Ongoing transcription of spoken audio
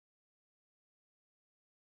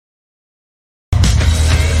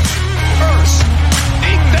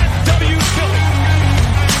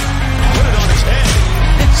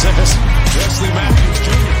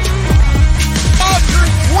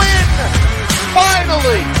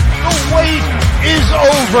is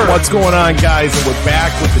over. What's going on, guys? And we're back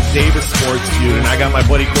with the Davis Sports Feud, and I got my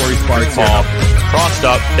buddy Corey Sparks here. Crossed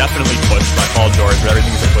up, definitely pushed by Paul George, but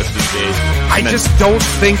everything's a push these days. I just don't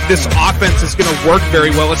think this offense is going to work very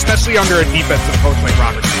well, especially under a defensive coach like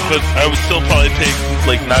Robert. But I would still probably take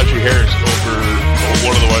like Najee Harris over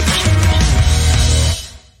one of the wide receivers.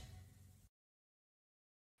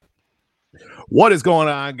 What is going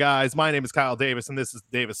on, guys? My name is Kyle Davis, and this is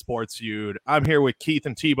the Davis Sports Feud. I'm here with Keith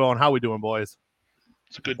and T-Bone. How we doing, boys?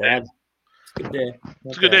 It's a good day. Good day.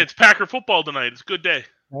 It's a good day. It's Packer football tonight. It's a good day.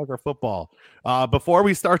 Packer football. Before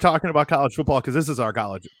we start talking about college football, because this is our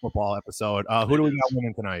college football episode, who do we got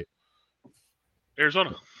winning tonight?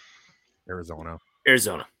 Arizona.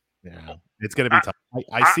 Yeah, it's going to be tough.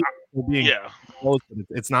 I see it being close, but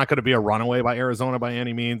it's not going to be a runaway by Arizona by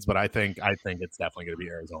any means, but I think it's definitely going to be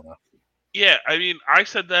Arizona. Yeah, I mean, I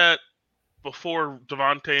said that before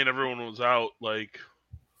Devontae and everyone was out. Like,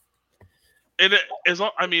 and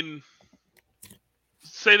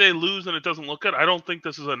say they lose and it doesn't look good. I don't think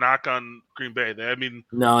this is a knock on Green Bay.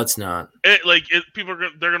 No, it's not. People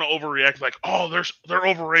they're gonna overreact. Like, oh, they're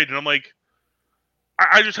overrated. And I'm like,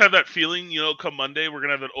 I just have that feeling. Come Monday, we're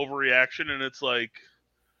gonna have that overreaction, and it's like,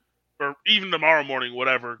 or even tomorrow morning,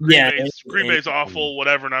 whatever. Green Bay's awful,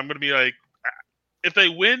 whatever. And I'm gonna be like, if they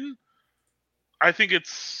win, I think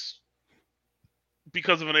it's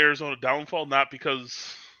because of an Arizona downfall, not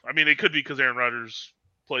because. I mean, it could be because Aaron Rodgers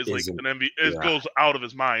plays like an NBA, goes out of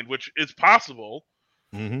his mind, which is possible.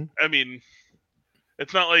 Mm-hmm. I mean,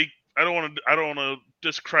 it's not like I don't want to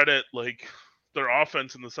discredit like their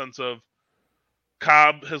offense in the sense of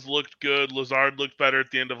Cobb has looked good, Lazard looked better at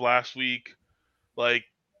the end of last week. Like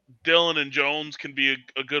Dillon and Jones can be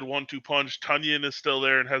a good 1-2 punch. Tunyon is still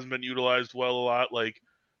there and hasn't been utilized well a lot. Like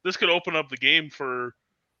this could open up the game for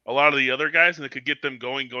a lot of the other guys, and it could get them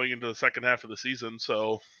going into the second half of the season.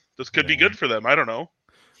 So this could be good for them. I don't know.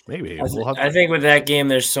 Maybe. I think with that game,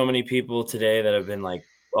 there's so many people today that have been like,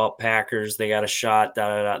 "Oh, Packers, they got a shot."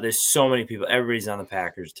 There's so many people. Everybody's on the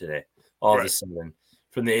Packers today. All of a sudden,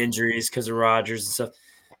 from the injuries because of Rodgers and stuff.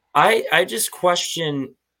 I just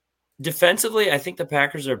question defensively. I think the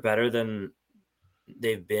Packers are better than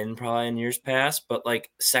they've been probably in years past, but like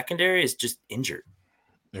secondary is just injured.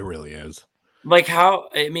 It really is. Like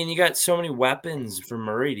you got so many weapons for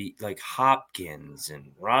Murray, like Hopkins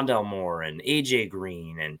and Rondell Moore and AJ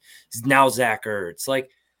Green and now Zach Ertz.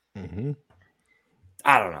 Like, I don't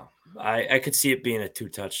know. I could see it being a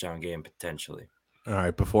 2-touchdown game potentially. All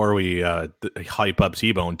right, before we hype up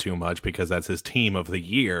T-Bone too much, because that's his team of the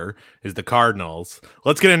year, is the Cardinals.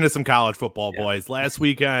 Let's get into some college football, boys. Last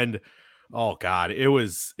weekend, oh God, it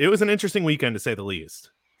was an interesting weekend to say the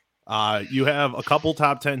least. You have a couple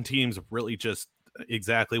top 10 teams really just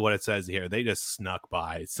exactly what it says here. They just snuck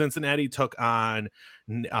by. Cincinnati took on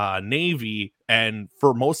Navy, and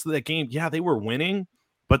for most of that game, they were winning,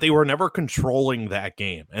 but they were never controlling that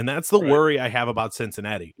game. And that's the worry I have about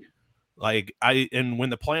Cincinnati. And when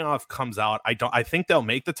the playoff comes out, I think they'll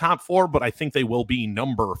make the top 4, but I think they will be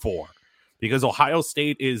number 4 because Ohio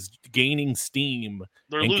State is gaining steam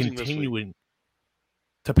and continuing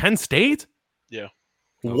to Penn State. Yeah.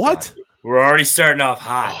 What? We're already starting off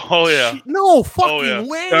hot. Oh yeah. No fucking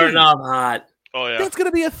way. Starting off hot. Oh yeah. That's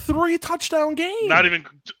gonna be a 3-touchdown game. Not even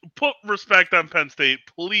put respect on Penn State,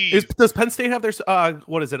 please. Does Penn State have their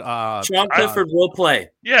what is it? Sean Clifford will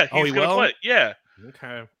play. Yeah, he's gonna play. Yeah.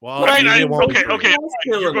 Okay. Well, okay.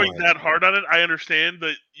 You're going that hard on it. I understand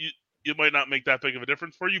that you might not make that big of a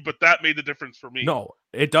difference for you, but that made the difference for me. No,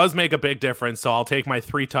 it does make a big difference. So I'll take my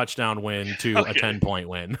 3-touchdown win to a 10-point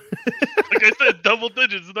win. Like I said, double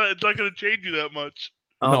digits. It's not going to change you that much.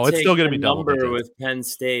 No, it's still going to be double digits with Penn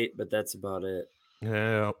State, but that's about it.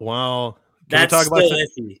 Yeah. Well, that's still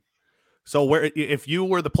iffy. So where, if you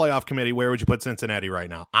were the playoff committee, where would you put Cincinnati right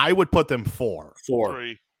now? I would put them 4.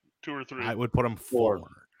 3. 2 or 3. I would put them 4.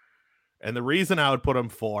 And the reason I would put them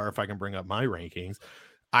 4, if I can bring up my rankings,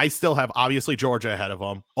 I still have obviously Georgia ahead of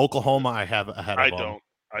them. Oklahoma I have ahead of them.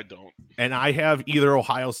 I don't. And I have either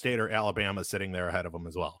Ohio State or Alabama sitting there ahead of them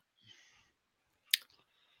as well.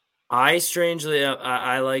 I strangely,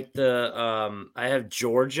 I like I have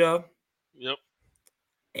Georgia. Yep.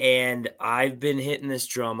 And I've been hitting this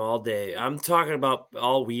drum all day. I'm talking about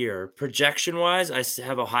all year. Projection-wise, I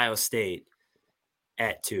have Ohio State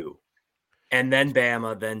at 2. And then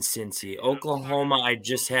Bama, then Cincy. Oklahoma, I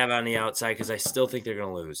just have on the outside because I still think they're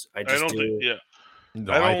going to lose. I think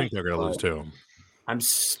they're going to lose too. I'm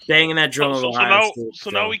staying in that drum of Ohio State. So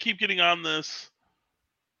now we keep getting on this.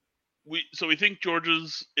 We think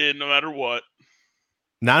Georgia's in no matter what.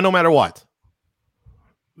 Not no matter what.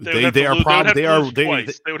 They would have to lose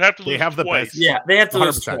twice. They would have to lose the twice. best. Yeah, they have to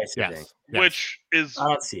lose 100%, twice. I think. Which is I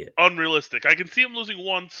don't see it. unrealistic. I can see them losing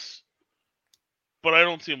once, but I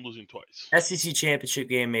don't see them losing twice. SEC championship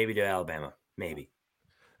game, maybe to Alabama, maybe.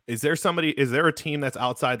 Is there a team that's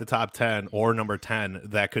outside the top 10 or number 10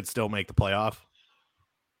 that could still make the playoff?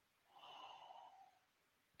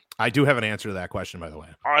 I do have an answer to that question, by the way.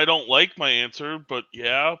 I don't like my answer, but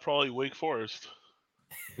yeah, probably Wake Forest.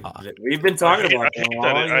 We've been talking about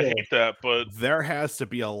that. I hate that, but there has to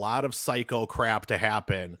be a lot of psycho crap to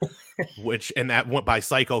happen, by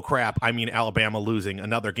psycho crap, I mean Alabama losing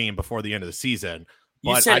another game before the end of the season.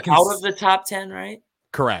 You said out of the top 10, right?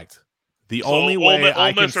 Correct. The only way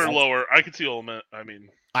Ole Miss or lower, I can see Ole Miss.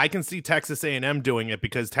 I can see Texas A&M doing it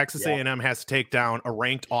because Texas A&M has to take down a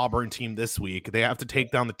ranked Auburn team this week. They have to take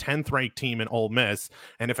down the 10th ranked team in Ole Miss.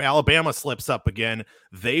 And if Alabama slips up again,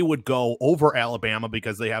 they would go over Alabama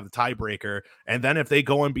because they have the tiebreaker. And then if they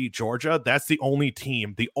go and beat Georgia, that's the only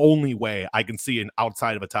way I can see an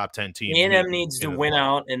outside of a top 10 team. A&M needs to win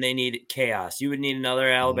out, and they need chaos. You would need another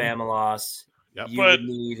Alabama loss. Yep. You would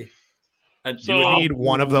need... you would need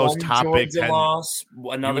one of those top Georgia Big Ten loss.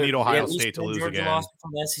 Another, you would need Ohio State to lose Georgia again. Loss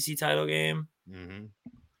from the SEC title game. Mm-hmm.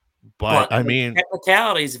 But I mean,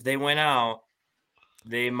 technicalities. If they went out,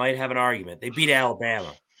 they might have an argument. They beat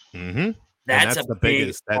Alabama. Mm-hmm. That's the big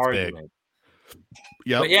biggest. That's argument. big.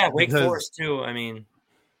 Yeah, but yeah, Wake Forest too. I mean,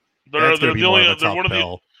 they're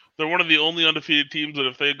one of the only undefeated teams that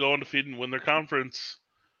if they go undefeated and win their conference.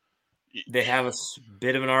 They have a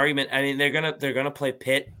bit of an argument. I mean, they're gonna play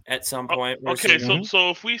Pitt at some point. Okay, so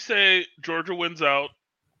if we say Georgia wins out,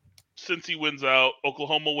 Cincy wins out,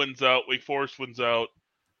 Oklahoma wins out, Wake Forest wins out,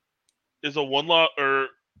 is a one loss, or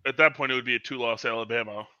at that point it would be a 2-loss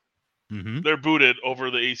Alabama. Mm-hmm. They're booted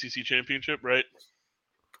over the ACC championship, right?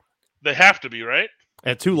 They have to be, right?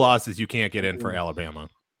 At 2 losses, you can't get in for Alabama,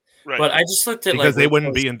 right? But I just looked at because they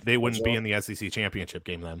wouldn't be in the SEC championship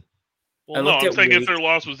game then. Well, no, I'm saying if their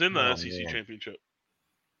loss was in the SEC championship.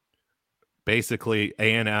 Basically,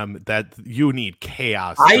 A&M, that you need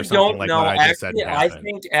chaos. I don't know. Actually, I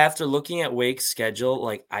think after looking at Wake's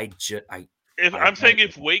schedule,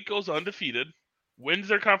 if Wake goes undefeated, wins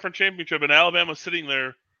their conference championship, and Alabama's sitting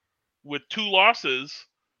there with 2 losses,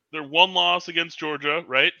 they're 1 loss against Georgia,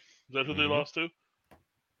 right? Is that who they lost to?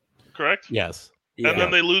 Correct? Yes. And then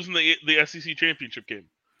they lose in the SEC championship game.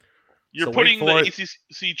 You're putting the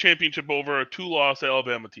ACC championship over a 2-loss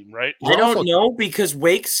Alabama team, right? I don't know because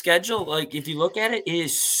Wake's schedule, like if you look at it, it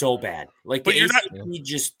is so bad. Like the ACC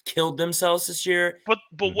just killed themselves this year. But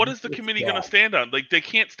what is the committee going to stand on? Like they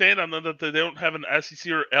can't stand on that they don't have an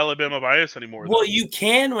SEC or Alabama bias anymore. Well, you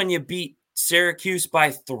can when you beat Syracuse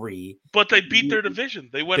by 3. But they beat their division.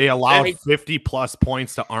 They allowed 50+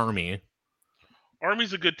 points to Army.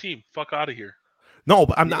 Army's a good team. Fuck out of here. No,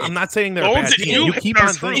 but I'm not saying they're a bad team. You keep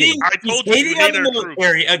on thinking. I told you hating on the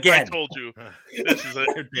military again. I told you.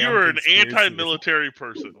 You're an anti-military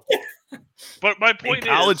person. But my point is,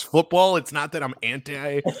 college football, it's not that I'm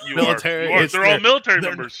anti-military. They're all military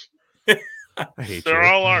members. I hate you. They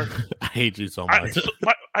all are. I hate you so much.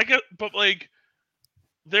 I get, but like,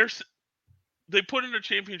 they put in a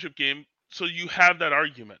championship game, so you have that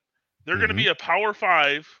argument. They're going to be a Power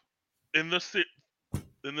 5 in this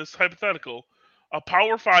hypothetical. A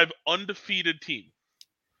Power 5 undefeated team.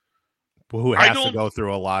 Who has to go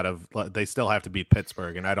through a lot of... They still have to beat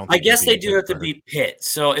Pittsburgh, and I don't think... I guess they do have to beat Pitt.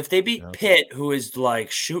 So if they beat Pitt, who is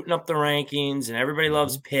like shooting up the rankings, and everybody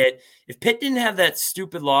loves Pitt, if Pitt didn't have that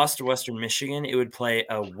stupid loss to Western Michigan, it would play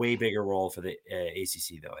a way bigger role for the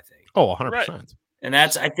ACC, though, I think. Oh, 100%. Right. And I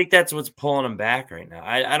think that's what's pulling them back right now.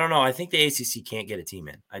 I don't know. I think the ACC can't get a team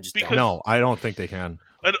in. I just don't. No, I don't think they can.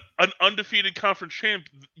 An undefeated conference champ,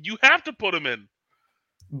 you have to put them in.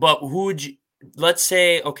 But who would you? Let's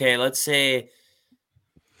say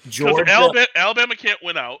Georgia. Alabama can't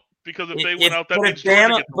win out because if they win out, that means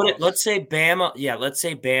Georgia gets let's say Bama. Yeah, let's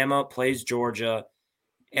say Bama plays Georgia,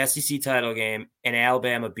 SEC title game, and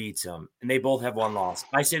Alabama beats them, and they both have 1 loss.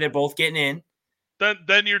 I say they're both getting in.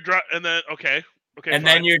 Then you're okay, and fine.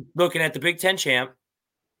 then you're looking at the Big Ten champ.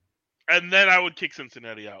 And then I would kick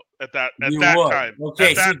Cincinnati out at that time.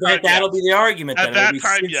 Okay, so that'll be the argument. At that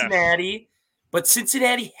time, Cincinnati. Yes. But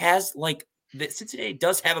Cincinnati Cincinnati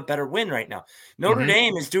does have a better win right now. Notre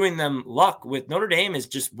Dame is doing them luck with Notre Dame is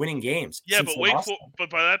just winning games. Yeah, but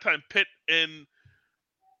by that time, Pitt and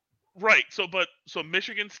right. So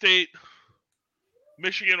Michigan State,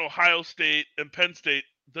 Michigan, Ohio State, and Penn State,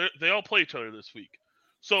 they all play each other this week.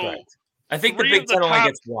 So correct. I think the Big Ten only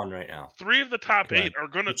gets 1 right now. 3 of the top 8 are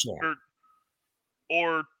going to,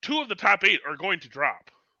 or 2 of the top 8 are going to drop.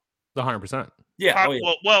 100%. Yeah.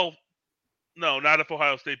 Well, No, not if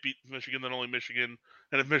Ohio State beats Michigan, then only Michigan,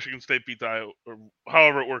 and if Michigan State beats Iowa, or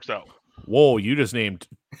however it works out. Whoa, you just named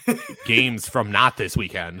games from not this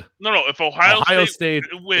weekend. No. If Ohio State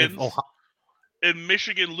wins and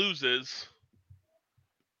Michigan loses,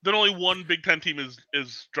 then only one Big Ten team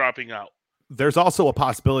is dropping out. There's also a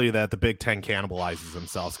possibility that the Big Ten cannibalizes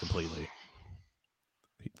themselves completely.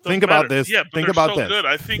 Think about this. Yeah, but think they're about so this. good.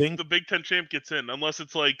 I think the Big Ten champ gets in, unless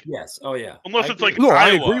it's like yes. Oh yeah. Unless it's like no, Iowa. I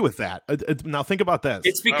agree with that. Now think about this.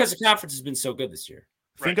 It's because the conference has been so good this year.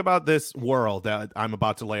 Think about this world that I'm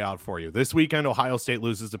about to lay out for you. This weekend, Ohio State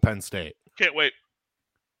loses to Penn State. Can't wait.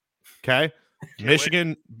 Okay,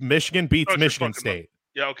 Michigan beats Michigan State.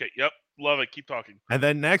 Yeah. Okay. Yep. Love it. Keep talking. And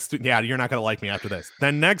then you're not going to like me after this.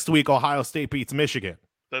 Then next week, Ohio State beats Michigan.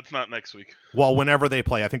 That's not next week. Well, whenever they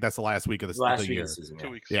play, I think that's the last week of the year. Season, 2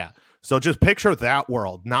 weeks. Yeah. So just picture that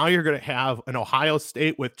world. Now you're going to have an Ohio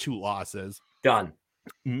State with 2 losses. Done.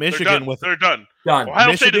 Michigan they're done. Done.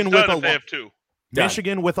 Ohio Michigan State is with done if they have 2.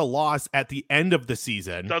 Michigan with a loss at the end of the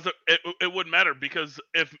season. It wouldn't matter because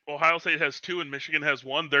if Ohio State has 2 and Michigan has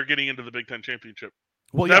 1, they're getting into the Big Ten championship.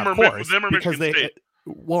 Well, them yeah, of course. Them or because Michigan State.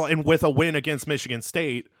 Well, and with a win against Michigan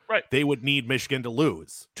State, right, they would need Michigan to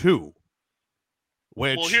lose 2.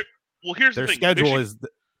 Which here's their the thing. schedule is.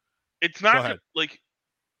 It's not like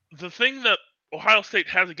the thing that Ohio State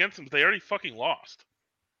has against them. They already fucking lost.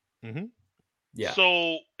 Mm-hmm. Yeah.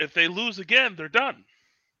 So if they lose again, they're done.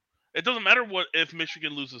 It doesn't matter what if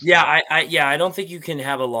Michigan loses. Yeah, I don't think you can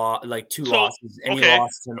have a like 2 losses. Any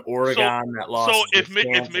loss in Oregon that lost. So if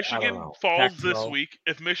Michigan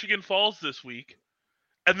falls this week,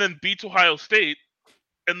 and then beats Ohio State,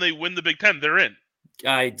 and they win the Big Ten, they're in.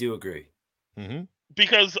 I do agree. Mm-hmm.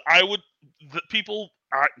 Because people,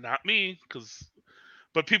 not me,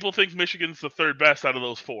 but people think Michigan's the 3rd best out of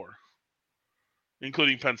those 4,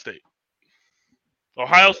 including Penn State.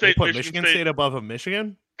 Ohio State, put Michigan State above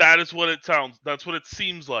Michigan. That is what it sounds. That's what it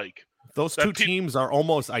seems like. Those 2 teams are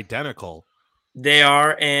almost identical. They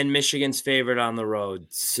are, and Michigan's favored on the road,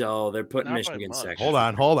 so they're putting Michigan second. Hold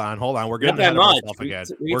on. We're getting ahead of ourselves again.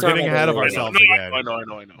 We're getting ahead of ourselves again. I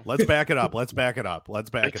know. Let's back it up. All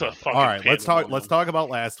right, let's talk about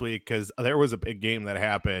last week because there was a big game that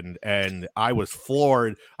happened, and I was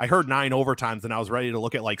floored. I heard 9 overtimes, and I was ready to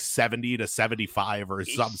look at like 70 to 75 or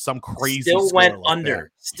some crazy. Still went like under.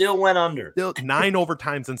 Still 9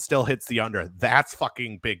 overtimes and still hits the under. That's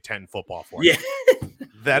fucking Big Ten football for you. Yeah.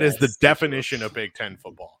 That is the definition of Big Ten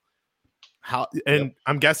football.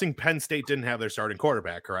 I'm guessing Penn State didn't have their starting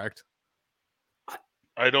quarterback, correct?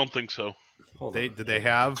 I don't think so. Did they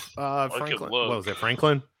have Franklin? What was it?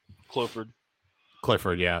 Franklin?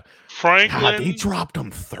 Clifford, yeah. Franklin. God, they dropped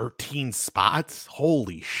them 13 spots.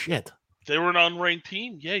 Holy shit. They were an unranked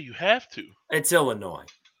team. Yeah, you have to. It's Illinois.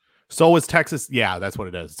 So was Texas. Yeah, that's what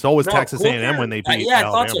it is. So was Texas A&M when they beat Alabama.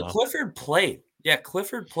 I thought so. Clifford played. Yeah,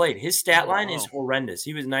 Clifford played. His stat line is horrendous.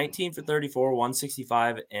 He was 19 for 34,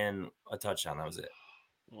 165, and a touchdown. That was it.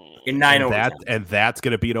 In 9 overtimes. And that's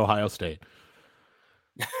going to beat Ohio State.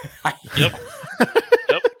 Yep.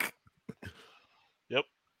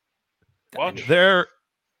 Watch.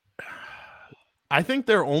 I think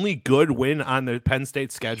their only good win on the Penn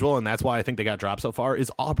State schedule, and that's why I think they got dropped so far,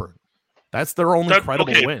 is Auburn. That's their only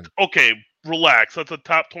credible win. Okay, relax. That's a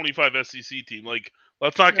top 25 SEC team. Like,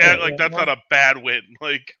 let's not act like that's not a bad win.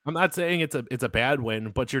 Like, I'm not saying it's a bad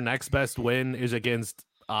win, but your next best win is against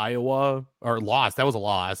Iowa or loss. That was a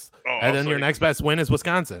loss. And then your next best win is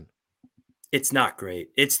Wisconsin. It's not great.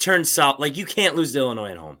 It's turned south. Like, you can't lose to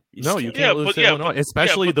Illinois at home. You can't lose to Illinois,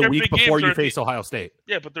 especially the week before you face Ohio State.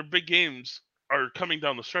 Yeah, but their big games are coming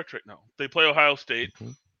down the stretch right now. They play Ohio State.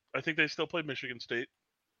 Mm-hmm. I think they still play Michigan State.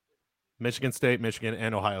 Michigan State, Michigan,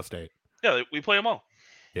 and Ohio State. Yeah, we play them all.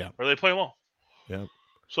 Yeah. Or they play them all. Yeah.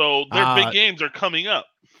 So their big games are coming up.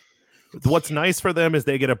 What's nice for them is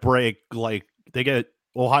they get a break. Like, they get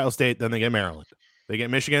Ohio State, then they get Maryland. They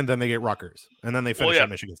get Michigan, then they get Rutgers. And then they finish at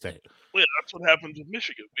Michigan State. Well, yeah, that's what happens with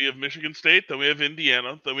Michigan. We have Michigan State, then we have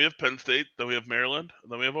Indiana, then we have Penn State, then we have Maryland,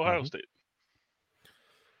 and then we have Ohio State.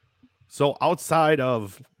 So outside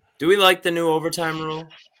of... Do we like the new overtime rule?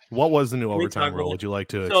 What was the new overtime rule? Would you like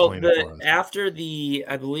to explain it for us? After the,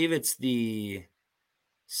 I believe it's the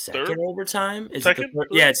second overtime. Second?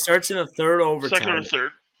 It starts in the third overtime. Second or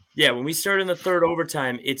third. Yeah, when we start in the third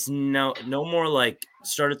overtime, it's no more like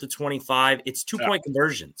start at the 25. It's 2-point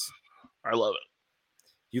conversions. I love it.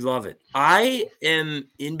 You love it. I am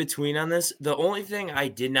in between on this. The only thing I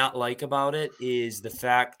did not like about it is the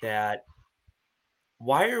fact that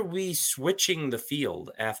why are we switching the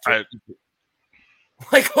field after?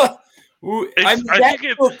 Like what? I think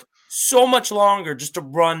it took so much longer just to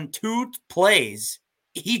run 2 plays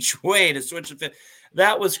each way to switch the field.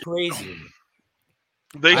 That was crazy.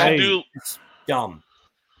 They should do. It's dumb.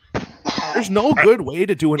 There's no good way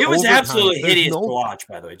to do an overtime. It was absolutely hideous to watch,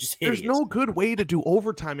 by the way. Just hideous. There's no good way to do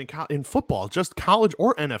overtime in football, just college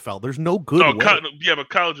or NFL. There's no good way. But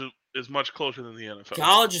college is much closer than the NFL.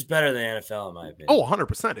 College is better than NFL, in my opinion. Oh,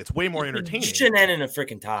 100%. It's way more entertaining. You shouldn't end in a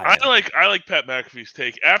freaking tie. I like Pat McAfee's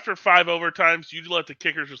take. After 5 overtimes, you let the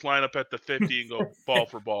kickers just line up at the 50 and go ball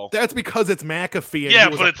for ball. That's because it's McAfee.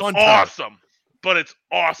 And but it's awesome. But it's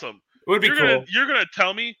awesome. It would be cool. You're gonna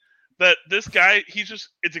tell me that this guy,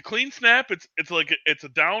 it's a clean snap. It's a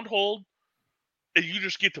downed hold, and you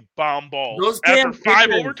just get to bomb balls. After 5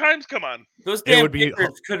 overtimes, come on. Those damn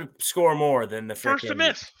kickers could score more than the first to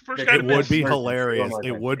miss. It would be hilarious.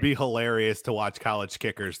 It would be hilarious to watch college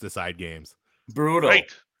kickers decide games. Brutal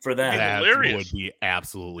for them. That would be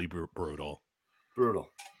absolutely brutal. Brutal.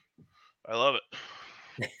 I love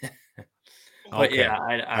it. But okay. yeah,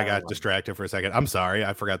 I got distracted for a second. I'm sorry.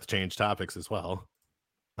 I forgot to change topics as well.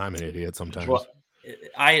 I'm an idiot sometimes. Well,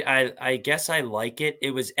 I guess I like it.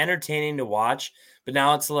 It was entertaining to watch, but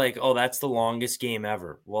now it's like, oh, that's the longest game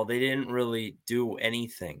ever. Well, they didn't really do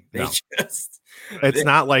anything. It's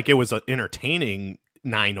not like it was an entertaining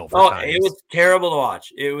 9 overtimes. Oh, it was terrible to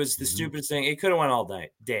watch. It was the stupidest thing. It could have went all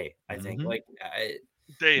day. I think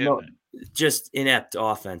just inept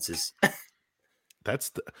offenses.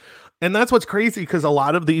 That's what's crazy, because a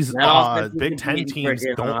lot of these Big Ten teams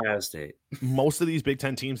most of these Big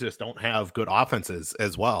Ten teams just don't have good offenses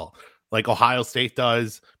as well. Like Ohio State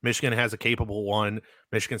does, Michigan has a capable one,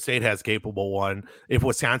 Michigan State has a capable one. If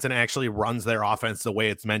Wisconsin actually runs their offense the way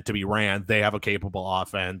it's meant to be ran, they have a capable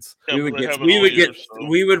offense. We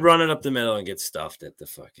would run it up the middle and get stuffed at the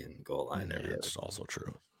fucking goal line. That's also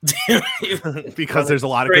true. Because there's a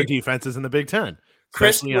lot of good defenses in the Big Ten.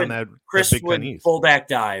 Chris would fullback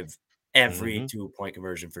dive every 2-point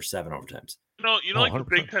conversion for 7 overtimes. Like the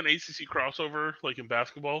Big Ten ACC crossover, like in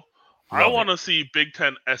basketball. I want to see Big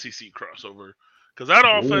Ten SEC crossover, because that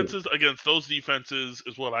offenses against those defenses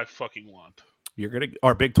is what I fucking want.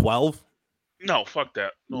 Or Big 12? No, fuck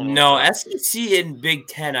that. No, SEC and Big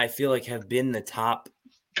Ten, I feel like have been the top.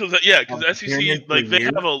 Because SEC, like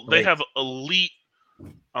they have elite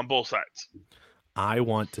on both sides. I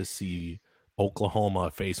want to see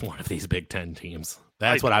Oklahoma face one of these Big Ten teams.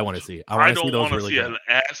 That's what I want to see. I want to see those really good. An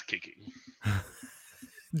ass kicking.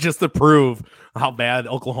 Just to prove how bad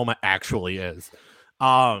Oklahoma actually is.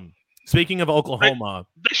 Speaking of Oklahoma,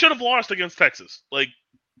 they should have lost against Texas. Like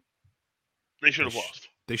they should have lost.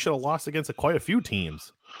 They should have lost against quite a few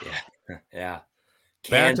teams. Yeah.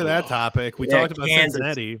 Back to that topic. We talked about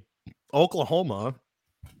Cincinnati, Oklahoma.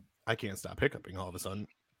 I can't stop hiccuping all of a sudden.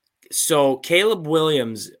 So Caleb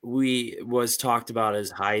Williams, was talked about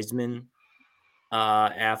as Heisman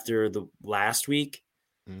after the last week.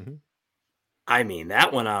 Mm-hmm. I mean,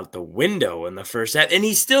 that went out the window in the first half, and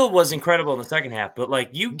he still was incredible in the second half. But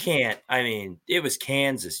like, you can't. I mean, it was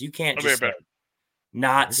Kansas. You can't just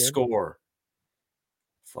not score.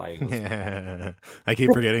 Fly Eagles. Yeah. I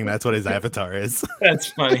keep forgetting that's what his avatar is. That's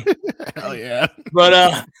funny. Hell yeah.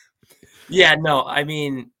 But no. I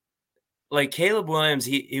mean, like Caleb Williams,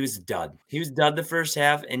 he was a dud. He was a dud the first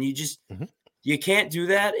half, and you can't do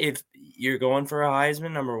that if you're going for a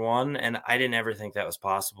Heisman, number one. And I didn't ever think that was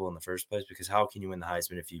possible in the first place, because how can you win the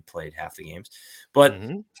Heisman if you played half the games? But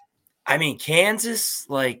I mean, Kansas,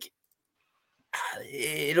 like,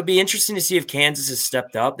 it'll be interesting to see if Kansas has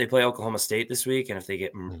stepped up. They play Oklahoma State this week, and if they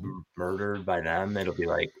get murdered by them, it'll be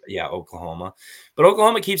like, yeah, Oklahoma. But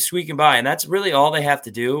Oklahoma keeps squeaking by, and that's really all they have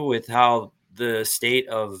to do with how the state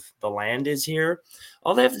of the land is here.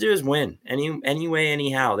 All they have to do is win. Anyway,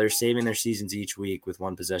 anyhow, they're saving their seasons each week with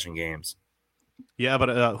 1-possession games. Yeah,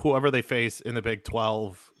 but whoever they face in the Big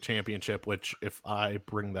 12 championship, which if I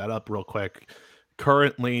bring that up real quick,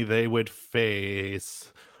 currently they would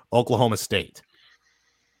face Oklahoma State.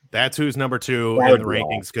 That's who's number 2 in the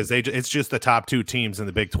rankings, because it's just the top 2 teams in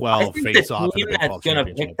the Big 12 face off. The team that's going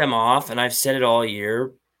to pick them off, and I've said it all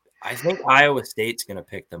year, I think Iowa State's going to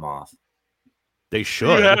pick them off. They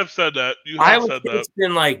should. You have said that. It's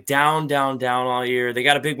been like down all year. They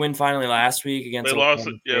got a big win finally last week against. They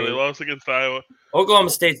lost against Iowa. Oklahoma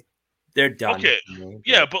State, they're done. Okay,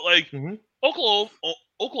 yeah, but like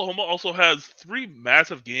Oklahoma also has 3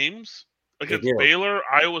 massive games against Baylor,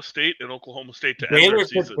 Iowa State, and Oklahoma State to end their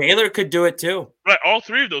season. Baylor could do it too. Right, all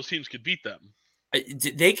 3 of those teams could beat them.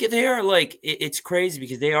 They are like, it's crazy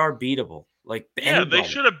because they are beatable. Like, they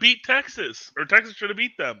should have beat Texas, or Texas should have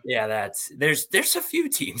beat them. Yeah, there's a few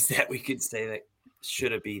teams that we could say that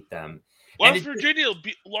should have beat them. West Virginia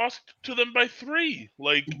lost to them by 3.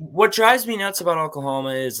 Like, what drives me nuts about Oklahoma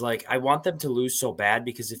is like I want them to lose so bad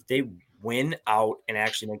because if they win out and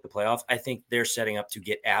actually make the playoff, I think they're setting up to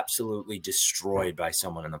get absolutely destroyed by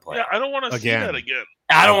someone in the playoff. yeah, I don't want to see that again.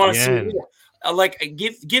 I don't want to see it. Like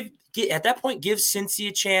give at that point, give Cincy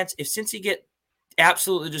a chance. If Cincy get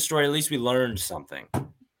absolutely destroyed, at least we learned something.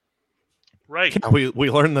 Right. Yeah, we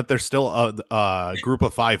learned that there's still a group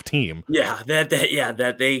of 5 team. Yeah, that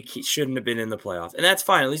they shouldn't have been in the playoff, and that's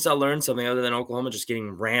fine. At least I learned something other than Oklahoma just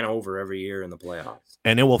getting ran over every year in the playoffs.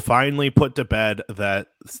 And it will finally put to bed that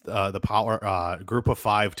the power group of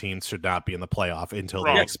 5 teams should not be in the playoff until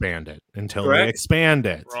they expand it. They expand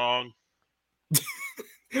it. Wrong.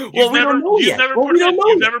 Well, we don't know yet.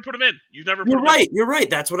 You've never put them in. You're right.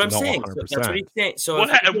 That's what I'm saying. 100%. That's what he's saying. So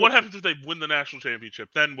what happens if they win the national championship?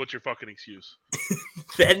 Then what's your fucking excuse?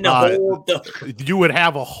 Then you would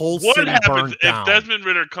have a whole what city happens burned if down. Desmond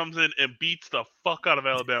Ridder comes in and beats the fuck out of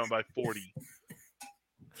Alabama by 40?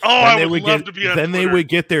 Oh, I would love to be on Then Twitter. they would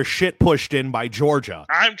get their shit pushed in by Georgia.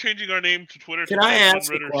 I'm changing our name to Twitter. Can I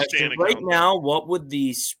ask a question? Right now, what would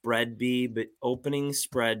the spread be, but opening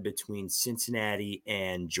spread between Cincinnati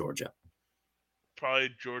and Georgia? Probably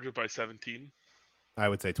Georgia by 17. I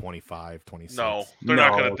would say 25, 26. No, they're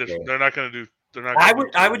not going to do. They're not going to do.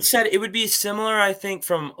 I would say it would be similar. I think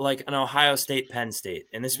from like an Ohio State, Penn State,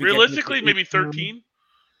 and this realistically maybe 13.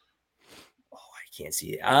 Can't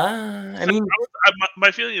see it. I mean,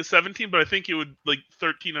 my feeling is 17, but I think it would like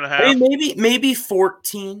 13 and a half. Maybe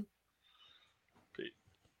 14.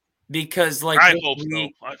 Because like I hope so.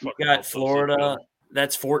 We got Florida.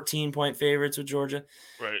 That's 14-point favorites with Georgia.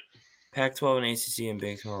 Right. Pac-12 and ACC and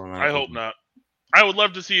Big 12. I hope not. I would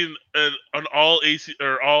love to see an all AC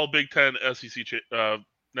or all Big Ten SEC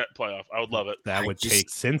net playoff. I would love it. That would take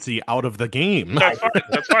Cincy out of the game. That's fine.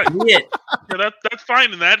 That's fine. Yeah, that's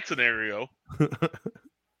fine in that scenario.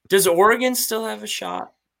 Does Oregon still have a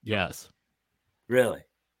shot? Yes. Really?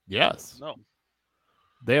 Yes. No.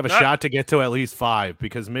 They have a shot to get to at least 5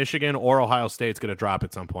 because Michigan or Ohio State's going to drop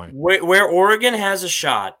at some point. Where Oregon has a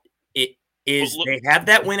shot, they have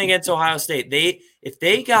that win against Ohio State. If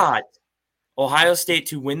they got Ohio State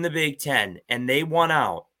to win the Big Ten and they won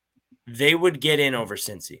out, they would get in over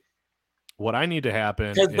Cincy. What I need to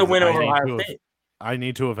happen is the win over Ohio State. I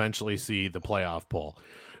need to eventually see the playoff poll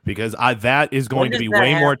because that is going to be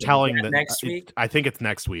way more telling than next week. I think it's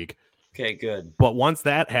next week. Okay, good. But once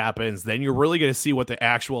that happens, then you're really going to see what the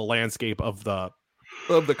actual landscape of the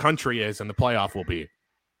country is and the playoff will be.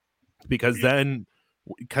 Because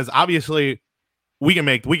obviously we can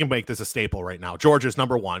make this a staple right now. Georgia's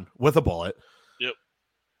number 1 with a bullet. Yep.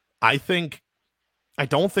 I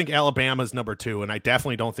don't think Alabama's number 2, and I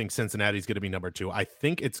definitely don't think Cincinnati's going to be number 2. I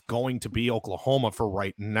think it's going to be Oklahoma for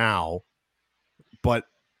right now, but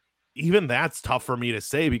even that's tough for me to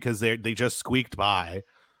say because they just squeaked by.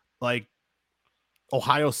 Like,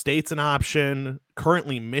 Ohio State's an option.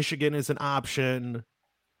 Currently, Michigan is an option.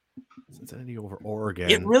 Cincinnati over Oregon.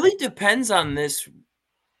 It really depends on this.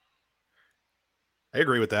 I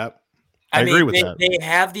agree with that. I agree with that. They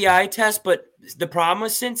have the eye test, but the problem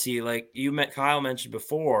with Cincy, like Kyle mentioned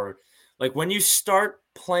before, like when you start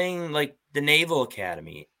playing like the Naval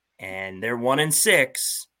Academy and they're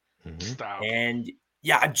 1-6, and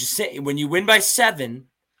I'm just saying when you win by 7,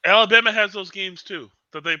 Alabama has those games too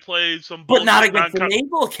that they play some, but not against the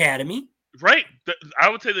Naval Academy, right? I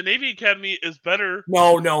would say the Navy Academy is better.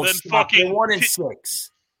 No, than fucking they're 1-6.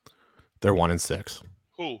 They're 1-6.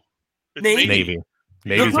 Who? It's Navy.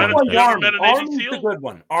 Navy's Army's the good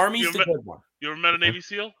one. Army's the good one. You ever met a Navy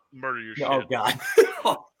SEAL? Murder your shit. Oh, God.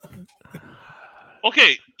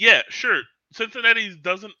 Okay, yeah, sure. Cincinnati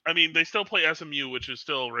doesn't. I mean, they still play SMU, which is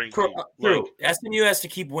still ranked. True. SMU has to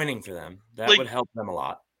keep winning for them. That would help them a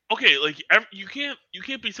lot. Okay, like you can't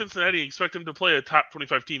be Cincinnati and expect them to play a top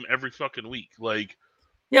 25 team every fucking week. Like,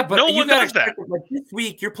 yeah, but no you one does that. Like this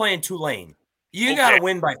week, you're playing Tulane. You got to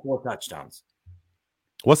win by 4 touchdowns.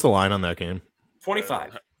 What's the line on that game?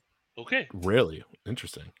 25. Okay. Really?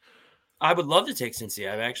 Interesting. I would love to take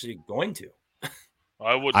Cincy. I'm actually going to.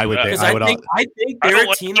 I would. I think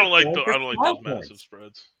they're a team. I don't like those massive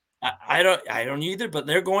spreads. I don't either. But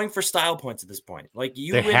they're going for style points at this point. Like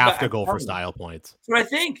they have to go for style points. That's what I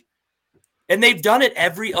think. And they've done it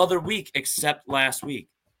every other week except last week.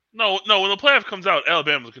 No. When the playoff comes out,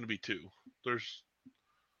 Alabama's going to be 2. There's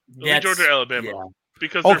Georgia, Alabama. Yeah.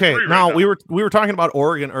 Because now we were talking about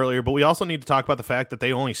Oregon earlier, but we also need to talk about the fact that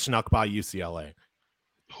they only snuck by UCLA.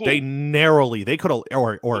 Who? They could have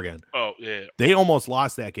Oregon. Oh yeah. They almost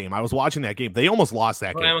lost that game. I was watching that game. They almost lost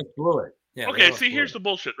that game. They almost blew it. Yeah, okay, see, here's the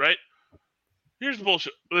bullshit, right? Here's the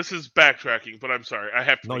bullshit. This is backtracking, but I'm sorry. I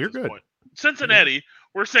have to. No, you're good. Point. Cincinnati,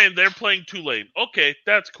 we're saying they're playing Tulane. Okay,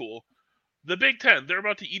 that's cool. The Big Ten, they're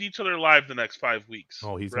about to eat each other alive the next 5 weeks.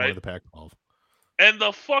 Oh, he's right? one of the Pac-12. And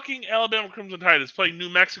the fucking Alabama Crimson Tide is playing New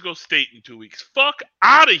Mexico State in 2 weeks. Fuck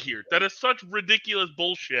out of here. That is such ridiculous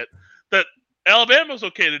bullshit that Alabama's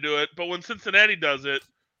okay to do it, but when Cincinnati does it,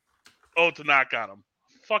 it's a knock on them.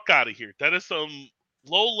 Fuck out of here. That is some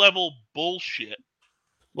low-level bullshit.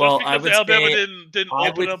 Well, Just I because would Alabama say, didn't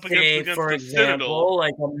open up against for the example, Citadel.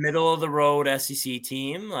 like a middle-of-the-road SEC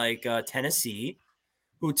team like Tennessee,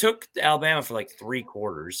 who took Alabama for like 3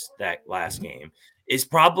 quarters that last game, is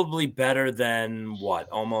probably better than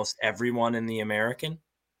almost everyone in the American.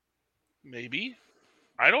 Maybe.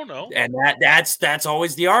 I don't know. And that's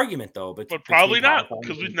always the argument, though. But probably not,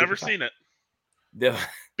 because we've never seen it.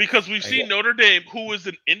 Because we've seen Notre Dame, who is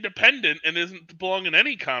an independent and doesn't belong in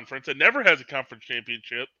any conference and never has a conference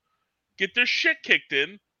championship, get their shit kicked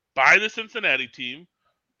in by the Cincinnati team,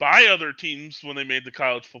 by other teams when they made the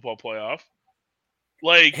college football playoff.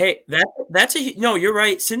 Like, hey, no, you're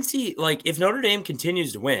right. Cincy, like, if Notre Dame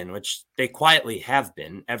continues to win, which they quietly have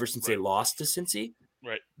been ever since they lost to Cincy,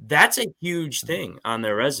 right, that's a huge thing on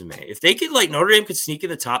their resume. If they could, like, Notre Dame could sneak in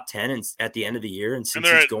the top 10 and at the end of the year, and they're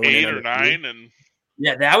Cincy's at going 8 in or 9, and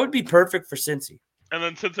yeah, that would be perfect for Cincy. And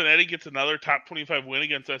then Cincinnati gets another top 25 win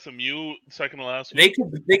against SMU second to last week.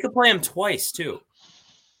 They could play them twice too.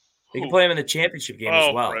 They can play them in the championship game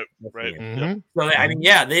as well. Right. Mm-hmm. So I mean,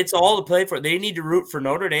 yeah, it's all to play for. They need to root for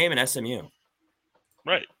Notre Dame and SMU.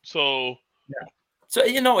 Right. So yeah.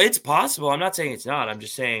 So it's possible. I'm not saying it's not. I'm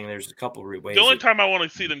just saying there's a couple ways. The only time I want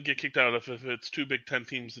to see them get kicked out if it's 2 Big Ten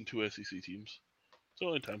teams and 2 SEC teams. It's the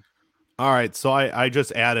only time. All right, so I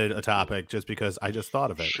just added a topic just because I just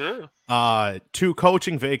thought of it. Sure. 2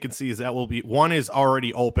 coaching vacancies that will be, one is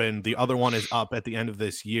already open, the other one is up at the end of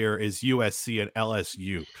this year, is USC and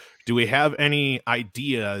LSU. Do we have any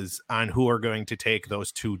ideas on who are going to take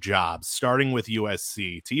those 2 jobs? Starting with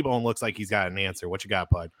USC. T-Bone looks like he's got an answer. What you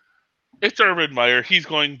got, bud? It's Urban Meyer. He's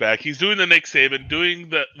going back. He's doing the Nick Saban, doing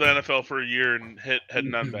the NFL for a year and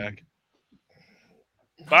heading on back.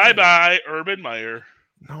 Bye-bye, Urban Meyer.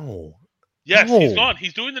 No. Yes, he's gone.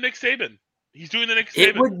 He's doing the Nick Saban.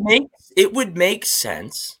 It would make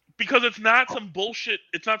sense because it's not some bullshit.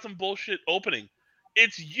 It's not some bullshit opening.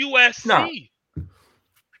 It's USC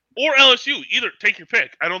or LSU. Either take your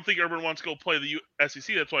pick. I don't think Urban wants to go play the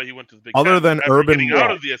SEC. That's why he went to the Big Ten. Other than Urban, out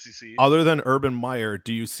of the SEC. Other than Urban Meyer,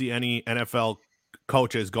 do you see any NFL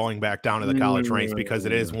coaches going back down to the college ranks because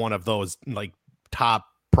it is one of those like top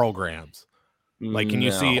programs? Like, can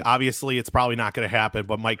you see, obviously it's probably not going to happen,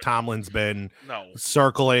 but Mike Tomlin's been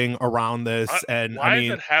circling around this. Why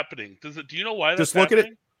is it happening? Do you know why that's happening? Just look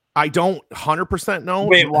at it. I don't 100% know.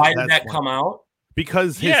 Wait, why did that come out?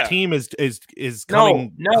 Because his team is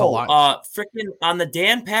coming. Freaking on the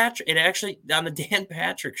Dan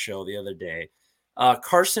Patrick show the other day,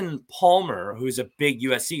 Carson Palmer, who's a big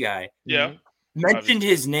USC guy, mentioned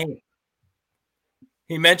his name.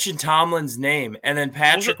 He mentioned Tomlin's name, and then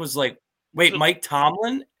Patrick was like, wait, Mike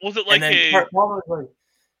Tomlin? Was it like Palmer was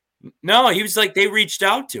like, no, he was like, they reached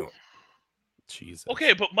out to him. Jesus.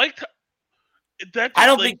 Okay, but Mike, I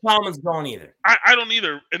don't think Tomlin's going either. I don't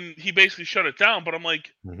either, and he basically shut it down. But I'm like,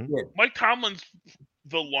 Mike Tomlin's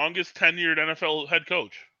the longest tenured NFL head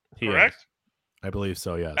coach, correct? I believe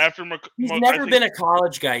so. Yes. He's never been a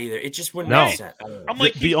college guy either. It just wouldn't make sense. I'm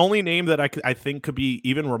like, the only name that I think could be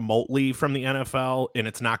even remotely from the NFL, and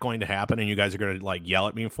it's not going to happen, and you guys are going to like yell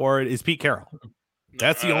at me for it, is Pete Carroll.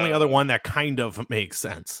 That's the only other one that kind of makes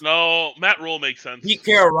sense. No, Matt Rule makes sense. Pete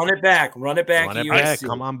Carroll, run it back. Come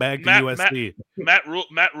on back to USC. Matt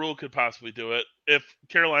Rule could possibly do it if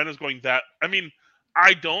Carolina's going that. I mean,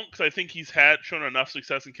 I don't, because I think he's shown enough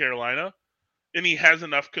success in Carolina. And he has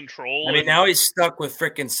enough control. I mean, now he's stuck with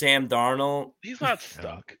frickin' Sam Darnold. He's not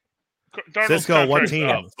stuck. Cisco, what team?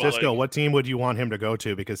 What team would you want him to go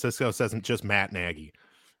to? Because Cisco says just Matt Nagy.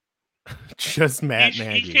 Just Matt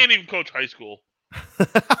Nagy. He can't even coach high school.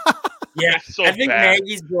 Yeah, I think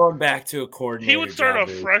Nagy's going back to a coordinator. He would start a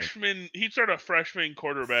freshman. He'd start a freshman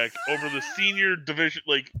quarterback over the senior division.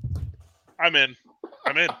 Like, I'm in.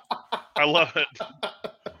 I love it.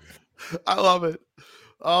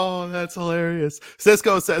 Oh, that's hilarious.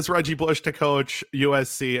 Cisco says Reggie Bush to coach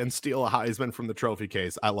USC and steal a Heisman from the trophy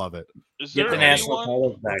case. I love it. Is there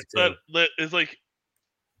anyone that is like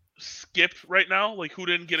skipped right now? Like, who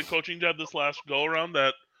didn't get a coaching job this last go around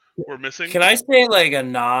that we're missing? Can I say like a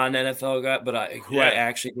non-NFL guy, but I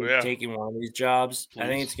actually is taking one of these jobs? Please. I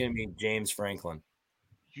think it's going to be James Franklin.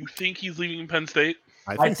 You think he's leaving Penn State?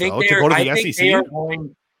 I think so. To go to the SEC?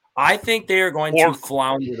 I think they are going to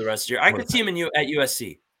flounder the rest of the year. I could see him at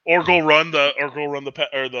USC, or go run the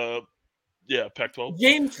Yeah, Pac-12.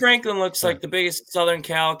 James Franklin looks like the biggest Southern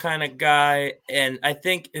Cal kind of guy, and I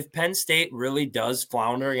think if Penn State really does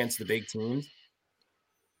flounder against the big teams,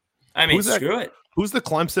 I mean, screw it. Who's the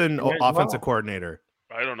Clemson offensive coordinator?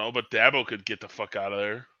 I don't know, but Dabo could get the fuck out of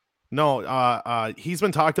there. No, he's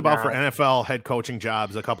been talked about for NFL head coaching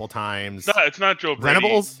jobs a couple times. No, it's not Joe Brady.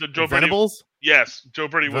 Venables? Yes, Joe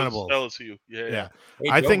Brady was LSU. Yeah. Hey,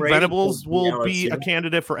 I think Venables will be a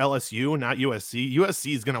candidate for LSU, not USC.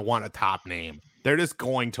 USC is going to want a top name. They're just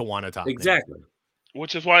going to want a top name.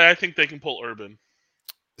 Which is why I think they can pull Urban.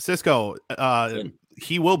 Cisco,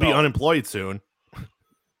 he will be unemployed soon.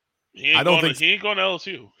 He ain't going to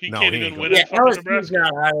LSU. He can't even win it. LSU's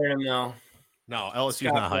not hiring him, though. No,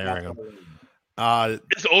 LSU's not hiring him.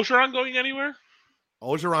 Is Ogeron going anywhere?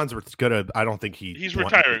 Ogeron's gonna. I don't think he's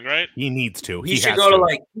retiring, right? He needs to. He should go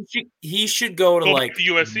to He should go to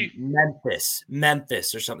USC,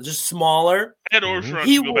 Memphis or something, just smaller. And Ogeron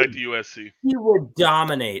should go back to USC. He would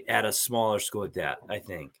dominate at a smaller school at that. I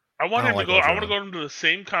think. I want him to go. I want to go into the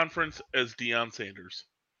same conference as Deion Sanders.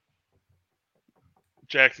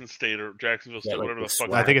 Jackson State or Jacksonville State, whatever the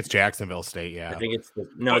fuck. I think it's Jacksonville State. Yeah, I think it's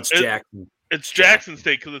it's Jackson. It's Jackson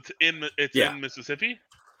State because it's in Mississippi,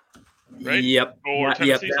 right? Yep. Or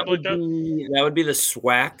Tennessee, something like that. That would be the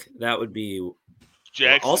SWAC. That would be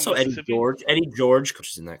Jackson. Also, Eddie George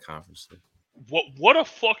coaches in that conference. What a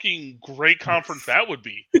fucking great conference that would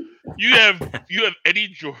be. You have Eddie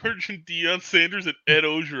George and Deion Sanders and Ed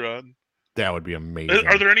Ogeron. That would be amazing.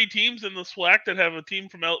 Are there any teams in the SWAC that have a team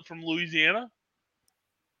from Louisiana?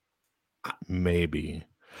 Maybe.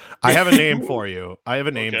 I have a name for you.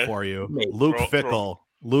 Luke Fickell.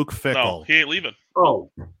 Luke Fickell. No, he ain't leaving.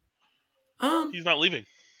 Oh. He's not leaving.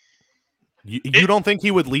 You don't think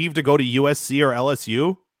he would leave to go to USC or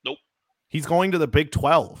LSU? Nope. He's going to the Big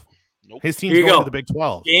 12. Nope. His team's going to the Big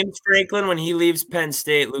 12. James Franklin, when he leaves Penn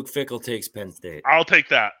State, Luke Fickell takes Penn State. I'll take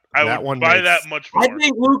that. I would buy that much more. I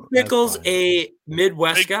think Luke Fickell's a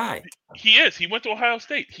Midwest guy. He is. He went to Ohio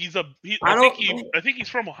State. I think he's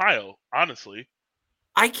from Ohio, honestly.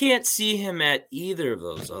 I can't see him at either of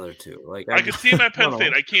those other two. I can see him at Penn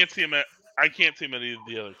State. I can't see him at any of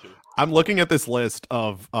the other two. I'm looking at this list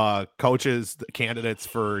of coaches, candidates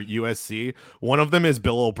for USC. One of them is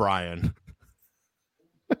Bill O'Brien.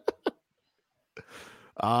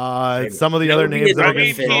 Some of the other names that are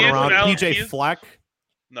getting thrown around. PJ Fleck.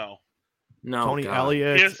 No. Tony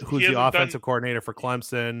Elliott, who's the offensive coordinator for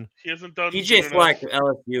Clemson. He hasn't done PJ Fleck,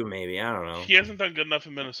 LSU, maybe. I don't know. He hasn't done good enough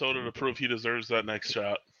in Minnesota to prove he deserves that next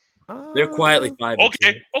shot. They're quietly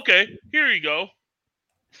 5-2. Okay. Here you go.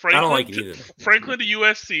 I don't like it either. Franklin to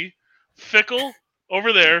USC, Fickell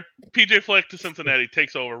over there, PJ Fleck to Cincinnati,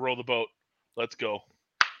 takes over, roll the boat. Let's go.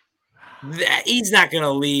 He's not going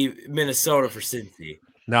to leave Minnesota for Cincy.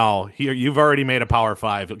 No, you've already made a Power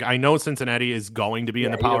 5. I know Cincinnati is going to be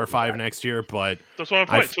in the Power 5 next year, but that's one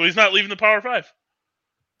point. So he's not leaving the Power 5.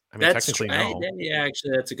 I mean, technically, no. Yeah,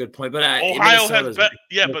 actually, that's a good point. But Ohio has but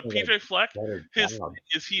PJ Fleck,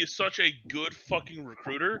 he is such a good fucking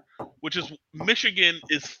recruiter, which is Michigan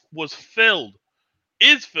is filled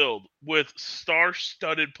with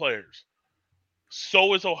star-studded players.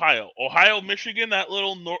 So is Ohio. Michigan, that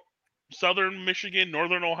little southern Michigan,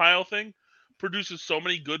 northern Ohio thing, produces so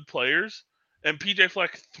many good players, and PJ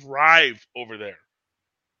Fleck thrived over there.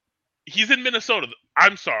 He's in Minnesota.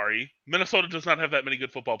 I'm sorry. Minnesota does not have that many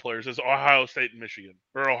good football players as Ohio State and Michigan,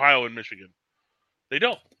 or Ohio and Michigan. They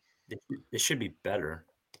don't. They should be better.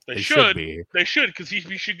 They should be. They should, because he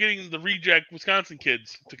should getting the reject Wisconsin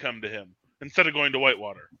kids to come to him instead of going to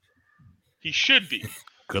Whitewater. He should be.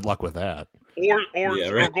 Good luck with that. Or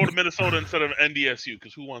go to Minnesota instead of NDSU,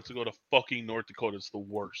 because who wants to go to fucking North Dakota? It's the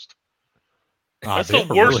worst. That's the worst.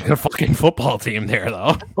 Really good fucking football team there,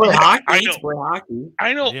 though. Hockey.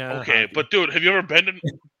 I know. Yeah, okay, hockey. But dude, have you ever been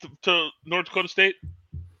to North Dakota State?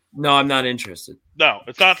 No, I'm not interested. No,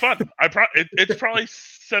 it's not fun. It's probably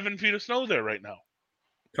 7 feet of snow there right now.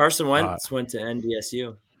 Carson Wentz went to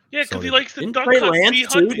NDSU. Yeah, because he likes the duck hunt.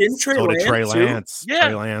 Didn't Trey Lance? Yeah.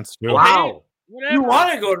 Trey Lance. Too. Wow. Whatever. You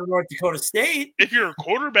want to go to North Dakota State? If you're a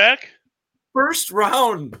quarterback, first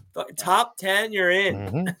round, top 10, you're in.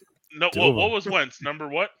 Mm-hmm. No, what was Wentz? Number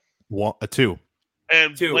what? 2.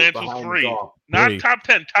 And 2, Lance was 3. Not 3. Top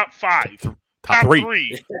 10, top 5. Top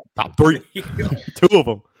 3. Top 3. 2 of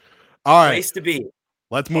them. All right. Place to be.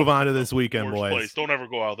 Let's move on to this weekend, boys. Place. Don't ever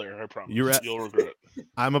go out there. I promise. You'll regret it.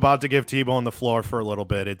 I'm about to give T-Bone the floor for a little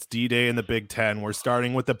bit. It's D-Day in the Big Ten. We're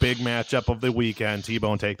starting with the big matchup of the weekend.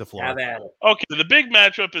 T-Bone, take the floor. Okay, the big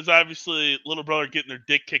matchup is obviously little brother getting their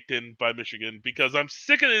dick kicked in by Michigan, because I'm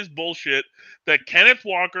sick of this bullshit that Kenneth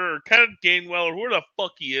Walker or Kenneth Gainwell or whoever the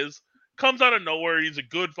fuck he is comes out of nowhere. He's a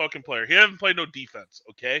good fucking player. He hasn't played no defense,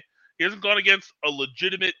 okay? He hasn't gone against a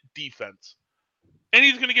legitimate defense. And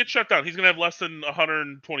he's going to get shut down. He's going to have less than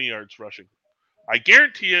 120 yards rushing. I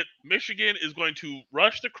guarantee it, Michigan is going to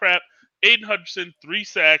rush the crap. Aiden Hutchinson, 3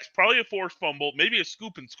 sacks, probably a forced fumble, maybe a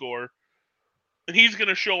scoop and score. And he's going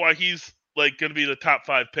to show why he's like going to be the top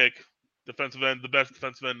 5 pick, defensive end, the best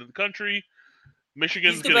defensive end in the country.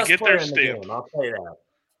 Michigan's going to get their stamp. I'll tell you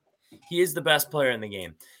that. He is the best player in the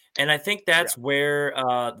game. And I think that's where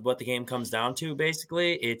what the game comes down to,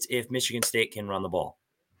 basically. It's if Michigan State can run the ball.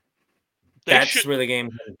 That's where the game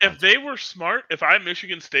comes down. If they were smart, if I'm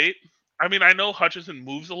Michigan State, I mean, I know Hutchinson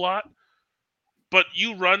moves a lot, but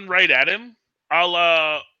you run right at him, a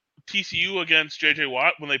la TCU against J.J.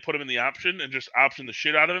 Watt when they put him in the option and just option the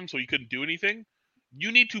shit out of him so he couldn't do anything.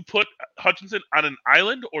 You need to put Hutchinson on an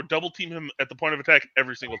island or double team him at the point of attack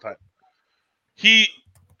every single time.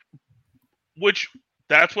 Which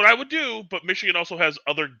that's what I would do, but Michigan also has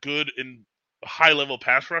other good and high-level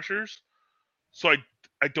pass rushers, so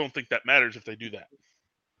I don't think that matters if they do that.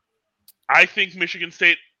 I think Michigan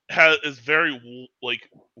State is very like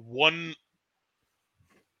one.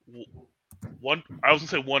 I was gonna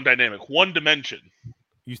say one dynamic, one dimension.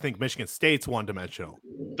 You think Michigan State's one-dimensional?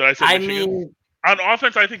 Did I say Michigan? mean, on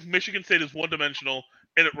offense, I think Michigan State is one-dimensional,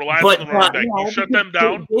 and it relies on the running back. You shut them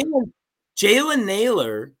down. Jalen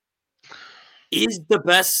Naylor is the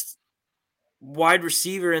best wide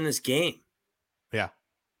receiver in this game.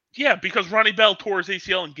 Yeah, because Ronnie Bell tore his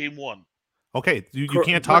ACL in game 1. Okay, you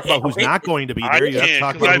can't talk about who's not going to be there. You have to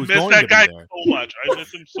talk about who's going to be there. So much. I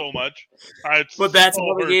miss him so much. But that's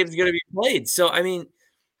how the game's going to be played. So, I mean,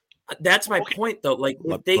 that's my point, though. Like,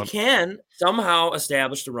 if they can somehow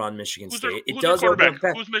establish the run, Michigan State, it does work.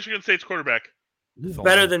 Who's Michigan State's quarterback?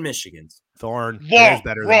 Better than Michigan's. Thorne is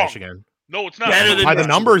better than Michigan. No, it's not. By the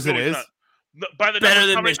numbers, it is. By the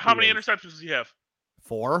numbers, how many interceptions does he have?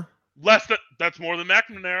 4. That's more than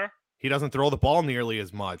McNamara. He doesn't throw the ball nearly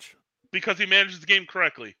as much because he manages the game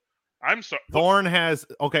correctly. I'm sorry. Thorne has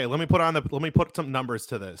Let me put some numbers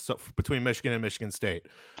to this. So between Michigan and Michigan State,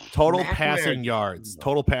 total passing yards.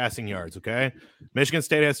 Okay, Michigan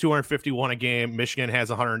State has 251 a game. Michigan has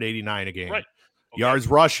 189 a game. Right. Okay. Yards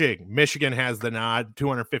rushing. Michigan has the nod,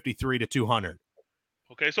 253 to 200.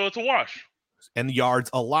 Okay, so it's a wash. And the yards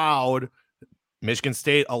allowed. Michigan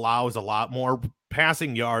State allows a lot more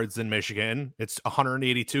passing yards than Michigan. It's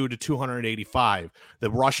 182 to 285. The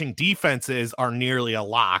rushing defenses are nearly a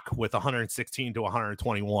lock with 116 to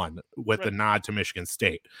 121 with the nod to Michigan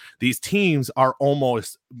State. These teams are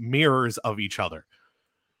almost mirrors of each other.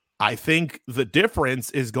 I think the difference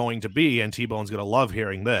is going to be, and T-Bone's going to love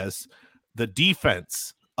hearing this, the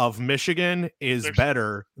defense of Michigan is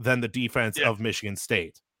better than the defense of Michigan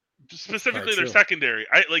State. Specifically their secondary.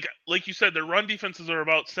 I like you said, their run defenses are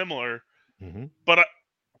about similar. Mm-hmm. But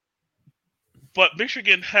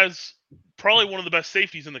Michigan has probably one of the best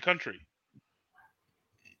safeties in the country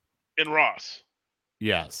in Ross.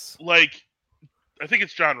 Yes. Like, I think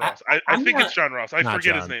it's John Ross. I think it's John Ross. I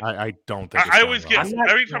forget his name. I don't think I always get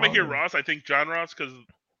every time I hear Ross, I think John Ross because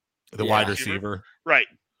the wide receiver. Right.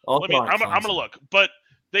 I'm gonna look. But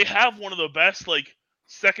they have one of the best like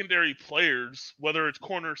secondary players, whether it's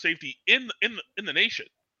corner or safety, in the nation.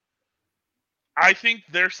 I think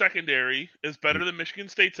their secondary is better than Michigan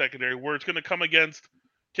State secondary, where it's going to come against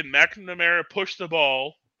can McNamara push the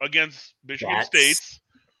ball against Michigan State's,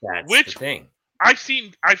 which the thing.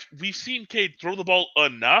 We've seen Cade throw the ball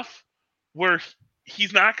enough where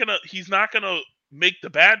he's not gonna make the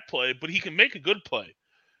bad play, but he can make a good play.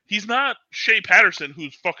 He's not Shea Patterson,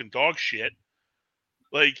 who's fucking dog shit.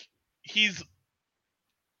 Like he's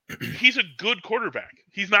a good quarterback.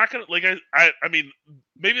 He's not gonna like I mean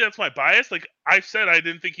maybe that's my bias. Like I've said I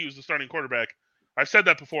didn't think he was the starting quarterback. I've said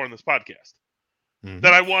that before on this podcast. Mm-hmm.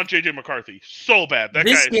 That I want JJ McCarthy so bad. That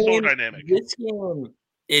guy is so dynamic. This game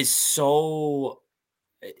is so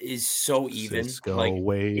even. Cisco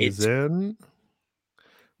weighs in.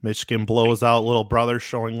 Michigan blows out little brother,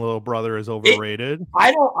 showing little brother is overrated.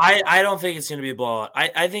 I don't think it's going to be a blowout.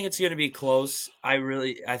 I think it's going to be close. I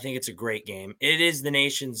think it's a great game. It is the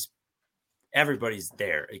nation's. Everybody's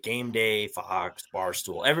there. Game day, Fox,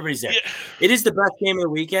 Barstool. Everybody's there. Yeah. It is the best game of the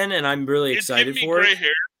weekend, and I'm really excited for it. Hair,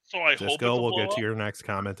 so I hope we'll get to your next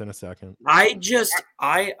comment in a second. I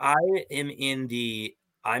am in the.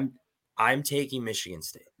 I'm taking Michigan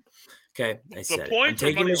State. Okay, I said it. I'm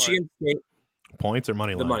taking Michigan State. Points or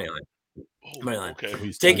money line? The money line. Money line. Okay.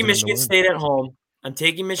 Taking Michigan State at home. I'm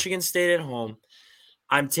taking Michigan State at home.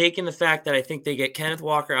 I'm taking the fact that I think they get Kenneth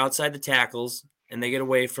Walker outside the tackles and they get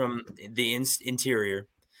away from the interior.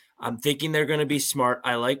 I'm thinking they're going to be smart.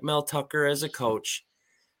 I like Mel Tucker as a coach.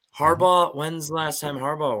 Harbaugh, when's the last time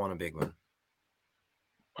Harbaugh won a big one?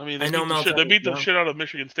 I mean, they beat the shit out of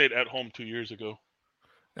Michigan State at home 2 years ago.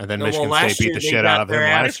 And then Michigan State beat the shit out of them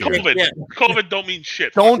last year. COVID. Yeah. COVID don't mean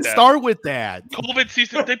shit. Don't start with that. COVID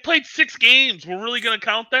season, they played 6 games. We're really going to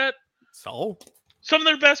count that? So? Some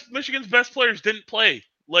of Michigan's best players didn't play.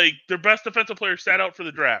 Like, their best defensive players sat out for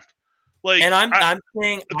the draft. Like, and I'm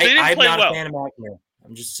saying I'm not a fan of McNamara.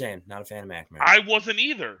 I'm just saying, not a fan of McNamara. I wasn't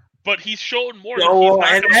either, but he's shown more.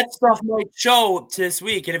 That stuff might show this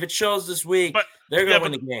week, and if it shows this week, they're going to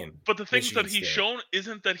win the game. But the things that he's shown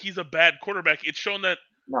isn't that he's a bad quarterback. It's shown that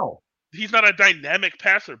no, he's not a dynamic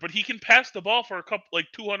passer, but he can pass the ball for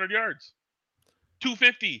 200 yards,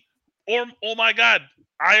 250. Or oh my God,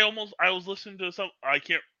 I was listening to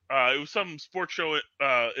it was some sports show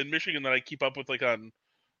in Michigan that I keep up with on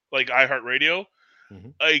iHeartRadio. Mm-hmm.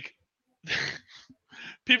 Like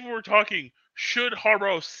people were talking, should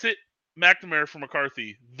Harbaugh sit McNamara for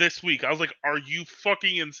McCarthy this week? I was like, are you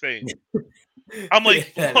fucking insane? I'm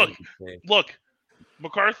like, look,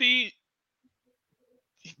 McCarthy,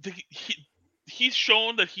 he's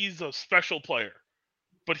shown that he's a special player,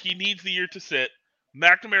 but he needs the year to sit.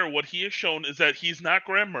 McNamara, what he has shown is that he's not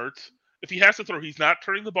Graham Mertz. If he has to throw, he's not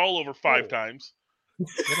turning the ball over 5 times.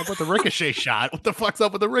 What up with the ricochet shot? What the fuck's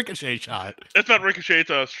up with the ricochet shot? It's not ricochet. It's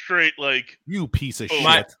a straight you piece of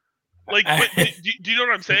shit. Do you know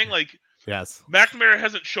what I'm saying? Yes. McNamara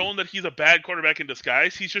hasn't shown that he's a bad quarterback in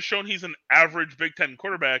disguise. He's just shown he's an average Big Ten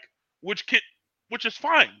quarterback, which is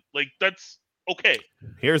fine. That's okay.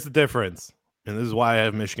 Here's the difference, and this is why I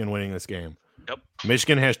have Michigan winning this game. Yep.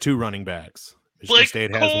 Michigan has 2 running backs. Michigan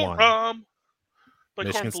State has 1.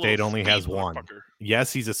 Michigan State only has 1.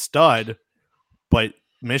 Yes, he's a stud, but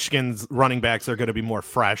Michigan's running backs are going to be more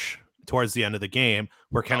fresh towards the end of the game,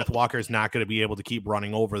 where Kenneth Walker is not going to be able to keep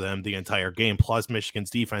running over them the entire game. Plus, Michigan's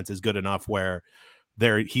defense is good enough where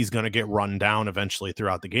he's going to get run down eventually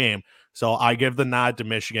throughout the game. So I give the nod to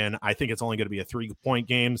Michigan. I think it's only going to be a 3-point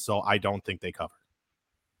game, so I don't think they cover.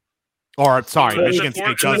 Or, sorry, Michigan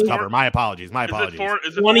State does cover. My apologies. Is it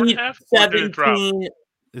 4.5? Or did it drop? Isn't it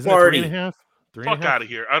 3.5? Fuck out of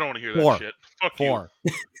here. I don't want to hear that shit. Fuck 4.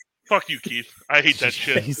 You. Fuck you, Keith. I hate that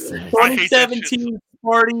shit. 2017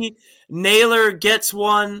 party. Naylor gets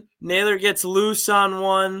one. Naylor gets loose on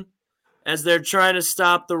one as they're trying to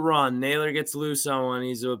stop the run. Naylor gets loose on one.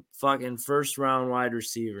 He's a fucking first-round wide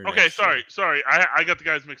receiver. Okay, sorry. I got the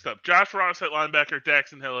guys mixed up. Josh Ross at linebacker,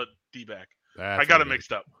 Daxton Hill at D-back. I got it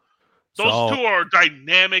mixed up. Those 2 are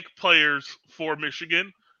dynamic players for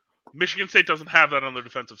Michigan. Michigan State doesn't have that on their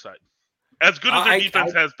defensive side. As good as their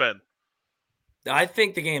defense has been. I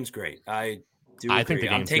think the game's great. I think the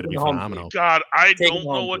game's going to be phenomenal. God, I don't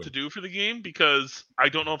know what to do for the game because I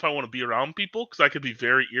don't know if I want to be around people because I could be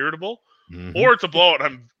very irritable. Mm-hmm. Or it's a blowout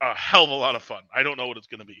and I'm a hell of a lot of fun. I don't know what it's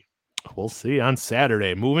going to be. We'll see on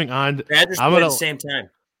Saturday. Moving on. Badgers play at the same time.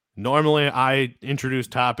 Normally, I introduce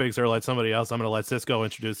topics or let somebody else. I'm going to let Cisco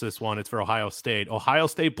introduce this one. It's for Ohio State. Ohio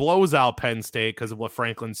State blows out Penn State because of what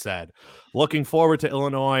Franklin said. Looking forward to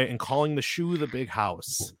Illinois and calling the shoe the big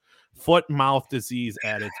house. Foot-mouth disease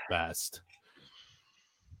at its best.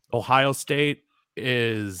 Ohio State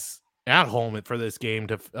is at home for this game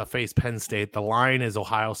to face Penn State. The line is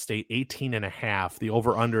Ohio State 18.5. The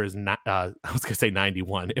over-under is not. I was going to say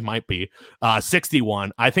 91. It might be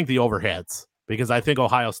 61. I think the over hits. Because I think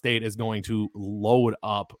Ohio State is going to load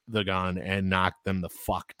up the gun and knock them the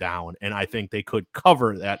fuck down. And I think they could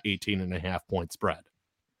cover that 18.5-point spread.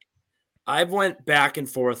 I've went back and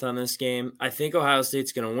forth on this game. I think Ohio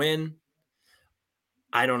State's going to win.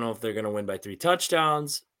 I don't know if they're going to win by 3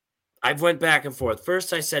 touchdowns. I've went back and forth.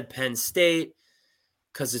 First, I said Penn State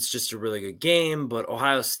because it's just a really good game. But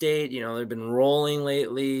Ohio State, they've been rolling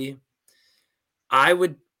lately.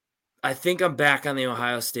 I think I'm back on the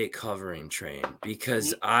Ohio State covering train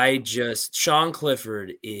because Sean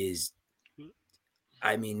Clifford is,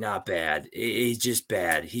 not bad. He's just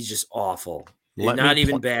bad. He's just awful. Not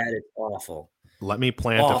even bad. It's awful. Let me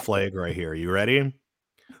plant a flag right here. You ready?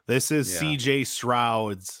 This is CJ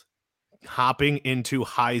Stroud's hopping into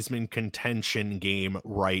Heisman contention game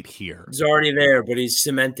right here. He's already there, but he's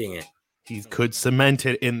cementing it. He could cement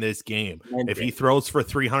it in this game. If he throws for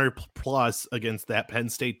 300 plus against that Penn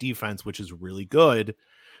State defense, which is really good,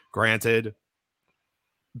 granted,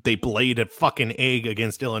 they laid a fucking egg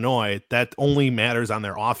against Illinois. That only matters on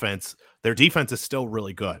their offense. Their defense is still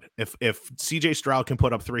really good. If CJ Stroud can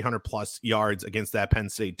put up 300 plus yards against that Penn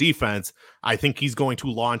State defense, I think he's going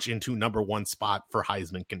to launch into number 1 spot for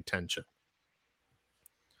Heisman contention.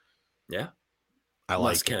 Yeah.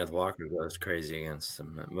 Unless Kenneth Walker goes crazy against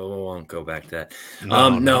them. But we won't go back to that.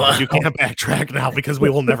 No, you can't backtrack now because we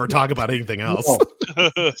will never talk about anything else.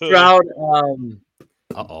 Stroud.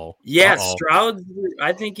 Uh-oh. Yeah, Stroud.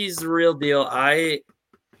 I think he's the real deal. I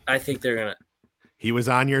think they're gonna. He was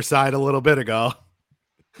on your side a little bit ago.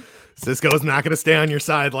 Cisco's not going to stay on your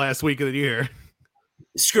side last week of the year.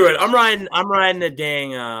 Screw it. I'm riding the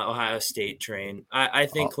dang Ohio State train. I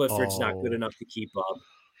think Clifford's not good enough to keep up.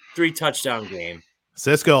 3 touchdown game.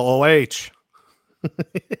 Cisco, OH.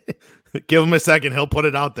 Give him a second. He'll put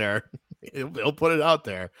it out there. He'll put it out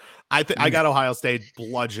there. I got Ohio State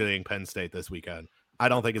bludgeoning Penn State this weekend. I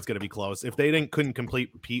don't think it's going to be close. If they couldn't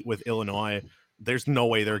compete with Illinois, there's no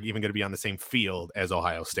way they're even going to be on the same field as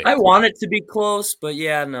Ohio State. I want it to be close, but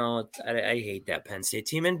yeah, no, I hate that Penn State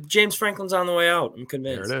team. And James Franklin's on the way out. I'm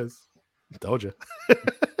convinced. There it is. Told you.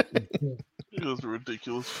 It was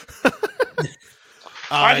ridiculous.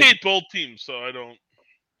 I hate both teams, so I don't.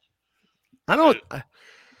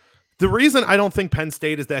 The reason I don't think Penn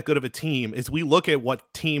State is that good of a team is we look at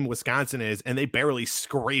what team Wisconsin is, and they barely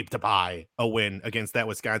scraped by a win against that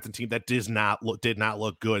Wisconsin team that did not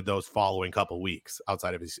look good those following couple weeks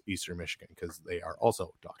outside of Eastern Michigan because they are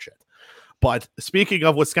also dog shit. But speaking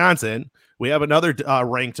of Wisconsin, we have another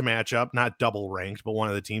ranked matchup, not double ranked, but one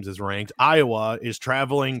of the teams is ranked. Iowa is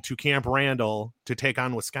traveling to Camp Randall to take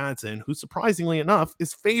on Wisconsin, who surprisingly enough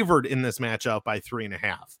is favored in this matchup by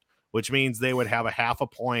 3.5, which means they would have a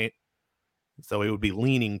 0.5 point. So it would be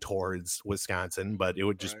leaning towards Wisconsin, but it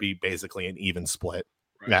would just be basically an even split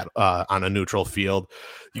on a neutral field.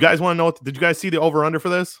 You guys want to know? Did you guys see the over-under for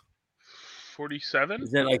this? 47?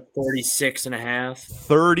 Is that like 46.5?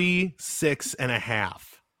 36.5.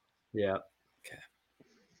 Yeah. Okay.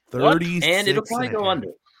 36. And it'll probably go under.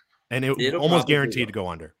 And it'll almost guaranteed to go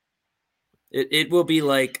under. It will be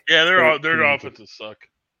like their offenses suck.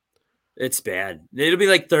 It's bad. It'll be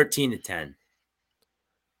like 13-10.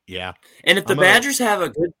 Yeah. And if the Badgers have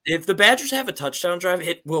a touchdown drive,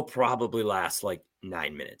 it will probably last like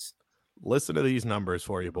 9 minutes. Listen to these numbers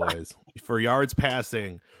for you boys. For yards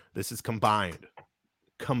passing, this is combined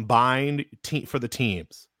for the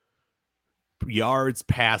teams. Yards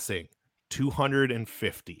passing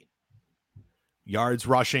 250. Yards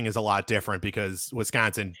rushing is a lot different because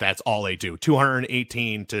Wisconsin, that's all they do.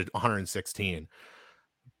 218 to 116.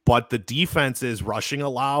 But the defense is rushing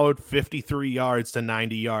allowed 53 yards to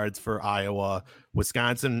 90 yards for Iowa.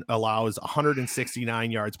 Wisconsin allows 169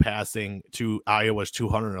 yards passing to Iowa's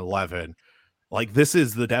 211. Like, this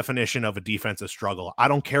is the definition of a defensive struggle. I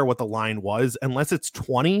don't care what the line was. Unless it's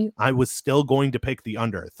 20, I was still going to pick the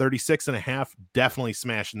under. 36.5, definitely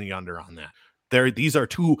smashing the under on that. These are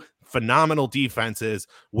two phenomenal defenses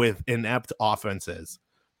with inept offenses.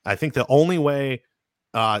 I think the only way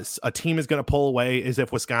a team is going to pull away is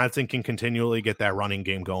if Wisconsin can continually get that running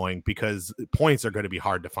game going, because points are going to be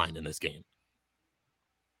hard to find in this game.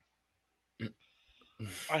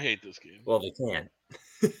 I hate this game. Well, they can.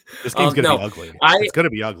 This game's going to be ugly. It's going to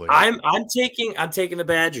be ugly. I'm taking the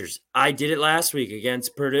Badgers. I did it last week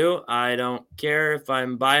against Purdue. I don't care if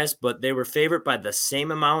I'm biased, but they were favored by the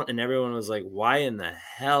same amount, and everyone was like, "Why in the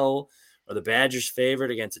hell are the Badgers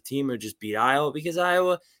favored against a team who just beat Iowa?" Because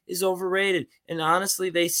Iowa is overrated, and honestly,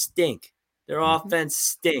 they stink. Their offense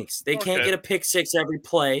stinks. They can't get a pick six every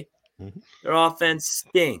play. Their offense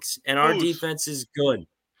stinks, and our defense is good.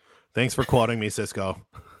 Thanks for quoting me, Cisco.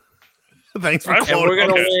 Thanks for quoting. And we're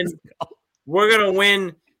gonna win. We're gonna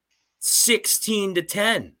win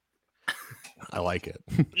 16-10. I like it.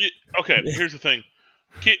 Okay, here's the thing.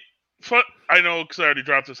 I know because I already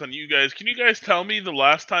dropped this on you guys. Can you guys tell me the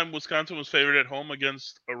last time Wisconsin was favored at home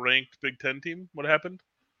against a ranked Big Ten team? What happened?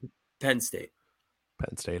 Penn State.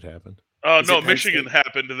 Penn State happened. No, Michigan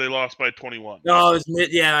happened, and they lost by 21. No,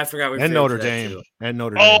 I forgot. And Notre Dame. And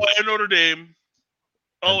Notre Dame. Oh, and Notre Dame.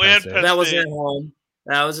 Oh, and Penn State. That was at home.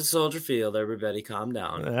 That was at Soldier Field. Everybody calm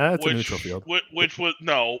down. That's a neutral field.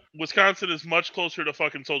 Wisconsin is much closer to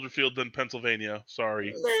fucking Soldier Field than Pennsylvania.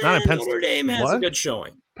 Sorry. Notre Dame has a good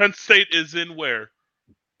showing. Penn State is in where?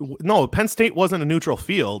 No, Penn State wasn't a neutral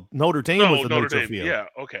field. Notre Dame was a neutral field. Yeah,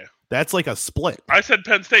 okay. That's like a split. I said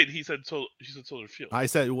Penn State. He said Soldier Field. I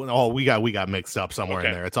said, we got mixed up somewhere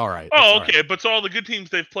in there. It's all right. Okay. Right. But so all the good teams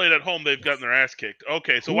they've played at home, they've gotten their ass kicked.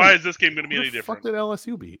 Okay, so why is this game going to be any different? Who the fuck did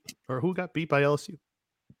LSU beat? Or who got beat by LSU?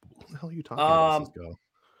 Who the hell are you talking about, Cisco?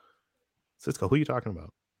 Cisco, who are you talking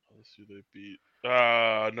about? LSU they beat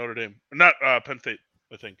Notre Dame. Not Penn State,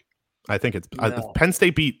 I think. I think it's Penn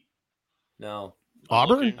State beat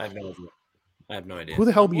Auburn? I have no idea. Who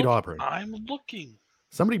the hell beat Auburn? I'm looking.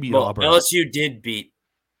 Somebody beat Auburn. LSU did beat.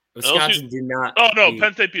 Wisconsin did not. Oh, no.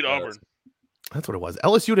 Penn State beat Auburn. That's what it was.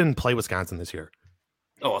 LSU didn't play Wisconsin this year.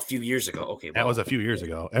 Oh, a few years ago. Okay, That was a few years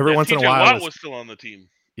ago. Every Yeah, once in a TJ while, Watt was still on the team.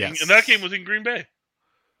 yes. And that game was in Green Bay.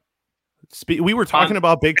 We were talking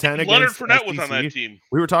about Big Ten Leonard against Fournette SEC. was on that team.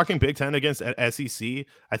 We were talking Big Ten against SEC.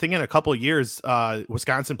 I think in a couple of years,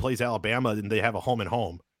 Wisconsin plays Alabama, and they have a home and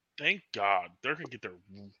home. Thank God. They're going to get their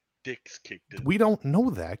dicks kicked in. We don't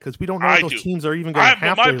know that because we don't know what those teams are even going to but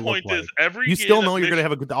have my to point look is, like. every You game still know that you're going to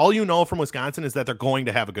have a good – all you know from Wisconsin is that they're going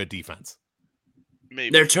to have a good defense.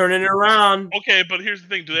 Maybe. They're turning it around. Okay, but here's the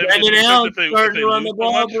thing. Do they have Brandon a good Allen defense starting to run lose the so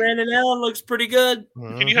ball. much? Brandon Allen looks pretty good.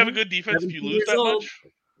 Can you have a good defense if you lose that much?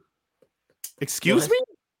 Excuse me?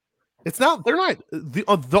 It's not. They're not.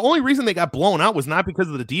 The only reason they got blown out was not because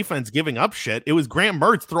of the defense giving up shit. It was Graham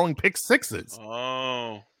Mertz throwing pick sixes.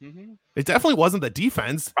 Oh. Mm-hmm. It definitely wasn't the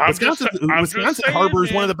defense. Wisconsin saying,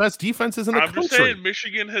 harbors one of the best defenses in the country. I'm just saying,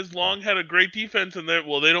 Michigan has long had a great defense, and they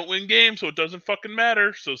don't win games, so it doesn't fucking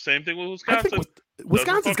matter. So same thing with Wisconsin. I think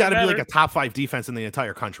Wisconsin's got to be like a top 5 defense in the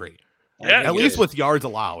entire country. Yeah, at least with yards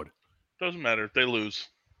allowed. Doesn't matter if they lose.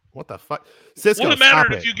 What the fuck? Cisco, what does it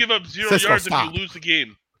matter if you give up 0 yards if you lose the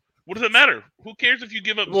game? What does it matter? Who cares if you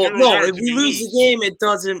give up 0 yards? If we lose the game,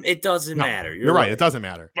 it doesn't matter. You're right. It doesn't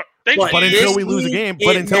matter. But until we lose a game,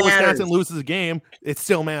 Wisconsin loses a game, it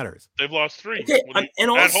still matters. They've lost 3. Okay,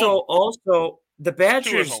 and also the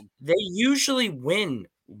Badgers, they usually win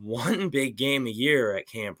one big game a year at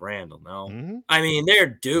Camp Randall. No, mm-hmm. I mean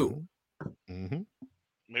they're due. Mm-hmm.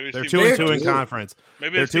 Maybe they're 2-2 in conference.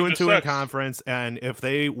 Maybe they're 2-2 in conference, and if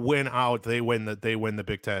they win out, they win the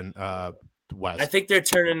Big Ten West. I think they're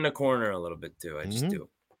turning the corner a little bit too. I just do.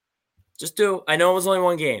 Just do. I know it was only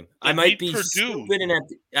one game. I might be stupid and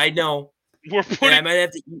I know. I might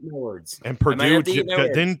have to eat my words. And Purdue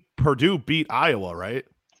didn't Purdue beat Iowa, right?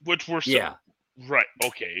 Which were right.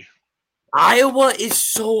 Okay. Iowa is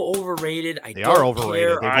so overrated. They are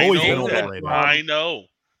overrated. They've always been overrated. I know.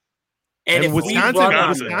 And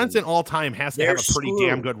Wisconsin all time has to have a pretty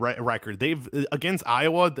damn good record. They've against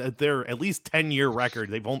Iowa, their at least 10-year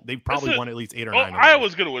record. They've probably won at least 8 or 9.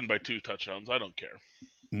 Iowa's going to win by 2 touchdowns. I don't care.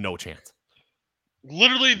 No chance.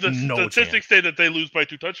 Literally, the statistics say that they lose by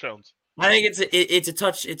 2 touchdowns. I think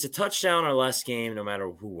it's a touchdown or less game, no matter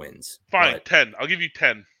who wins. Fine, 10. I'll give you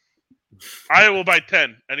 10. Iowa by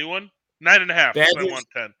 10. Anyone? 9.5. I want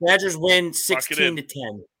 10. Badgers win 16-10.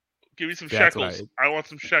 Give me some shekels. I want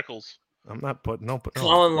some shekels. I'm not putting no.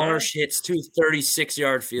 Colin Larsh hits 2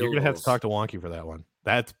 36-yard field goals. You're gonna have to talk to Wonky for that one.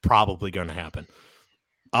 That's probably gonna happen.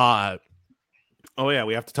 Oh yeah,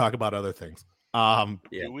 we have to talk about other things.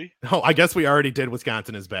 Do we? Oh, I guess we already did.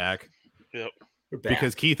 Wisconsin is back. Yep. We're back.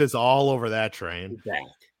 Because Keith is all over that train. We're back.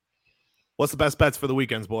 What's the best bets for the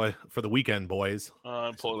weekend, boys?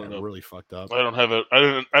 I'm pulling it up. Really fucked up. I don't have it. I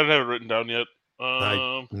didn't have it written down yet.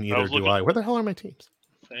 Neither do I. Where the hell are my teams?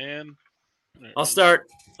 I'll start.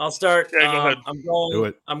 Yeah, go ahead.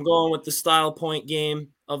 I'm going with the style point game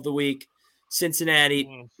of the week.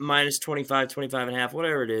 Cincinnati minus 25.5,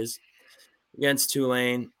 whatever it is, against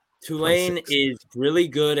Tulane. Tulane 26. Is really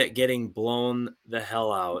good at getting blown the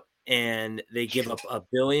hell out, and they give up 1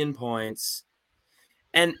 billion points.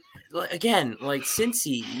 And again, like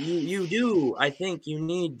Cincy, you do. I think you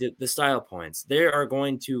need the style points. They are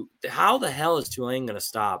going to. How the hell is Tulane going to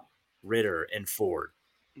stop Ritter and Ford?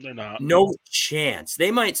 They're not. No chance. They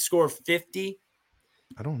might score 50.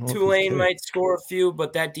 I don't know. Tulane might score a few,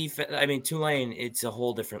 but that defense. I mean, Tulane. It's a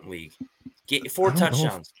whole different league. Get 4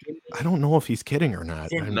 touchdowns. I don't know if he's kidding or not.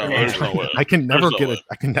 No, there's no way. I can never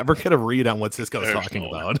get a read on what Cisco's talking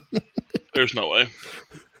about. There's no way.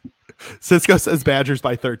 Cisco says Badgers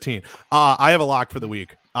by 13. I have a lock for the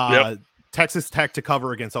week. Texas Tech to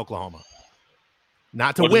cover against Oklahoma.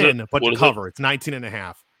 Not to win, but to cover. It's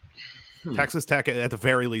 19.5. Texas Tech at the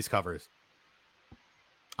very least covers.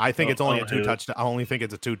 I think it's only a 2 touchdown. I only think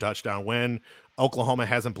it's a 2 touchdown win. Oklahoma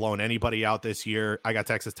hasn't blown anybody out this year. I got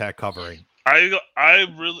Texas Tech covering. I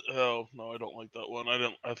really no, I don't like that one.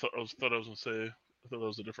 I thought I was gonna say I thought that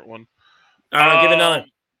was a different one. All right, give another.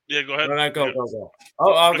 Yeah, go ahead. All right, go.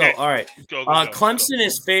 I'll go. All right. Go, Clemson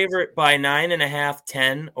is favorite by 9.5,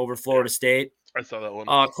 10 over Florida State. I saw that one.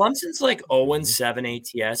 Clemson's like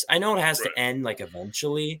 0-7 ATS. I know it has to end like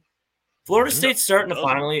eventually. Florida State's starting to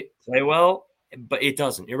finally play well, but it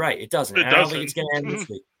doesn't. You're right. It doesn't. I don't think it's going to end this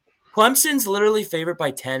week. Clemson's literally favored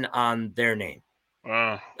by 10 on their name.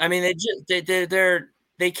 I mean,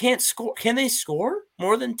 they can't score. Can they score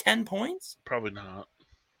more than 10 points? Probably not.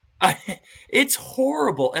 It's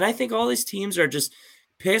horrible. And I think all these teams are just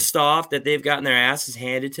pissed off that they've gotten their asses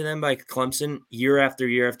handed to them by Clemson year after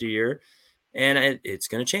year after year. And it's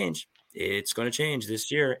going to change. It's going to change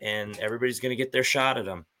this year, and everybody's going to get their shot at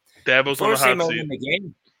them. Dabo's on the hot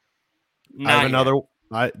seat. I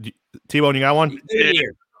T-Bone, you got one? Yeah,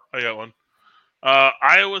 I got one.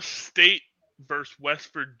 Iowa State versus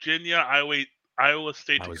West Virginia. Iowa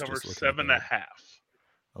State to cover 7.5.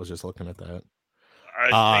 I was just looking at that.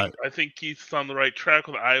 I think Keith's on the right track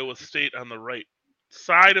with Iowa State on the right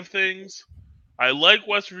side of things. I like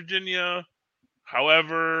West Virginia.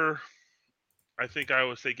 However, I think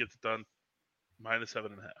Iowa State gets it done minus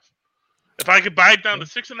 7.5. If I could buy it down to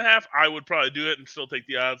 6.5, I would probably do it and still take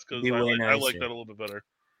the odds because I like that a little bit better.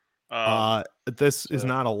 This is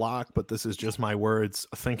not a lock, but this is just my words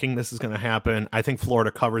thinking this is going to happen. I think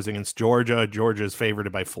Florida covers against Georgia. Georgia is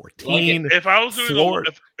favored by 14. If I was doing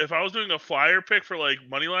if I was doing a flyer pick for like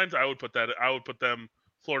money lines, I would put them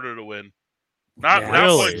Florida to win, not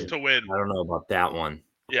points to win. I don't know about that one.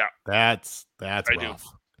 Yeah, that's rough.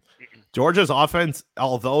 Georgia's offense,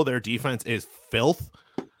 although their defense is filth,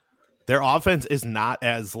 their offense is not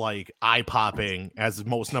as like eye popping as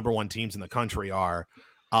most number one teams in the country are.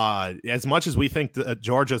 As much as we think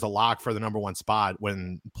Georgia's a lock for the number one spot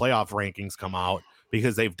when playoff rankings come out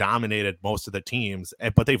because they've dominated most of the teams,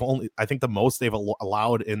 but I think the most they've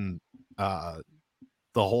allowed in the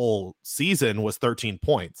whole season was 13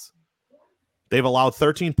 points. They've allowed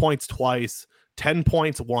 13 points twice, 10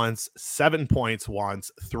 points once, 7 points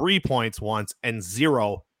once, 3 points once, and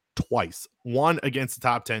 0 twice. One against the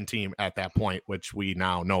top 10 team at that point, which we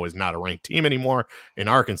now know is not a ranked team anymore in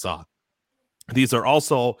Arkansas. These are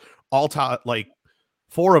also all top, like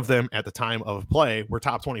 4 of them at the time of play were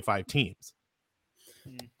top 25 teams.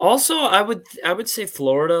 Also, I would say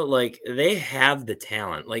Florida, like they have the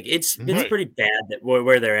talent. Like it's pretty bad that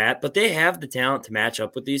where they're at, but they have the talent to match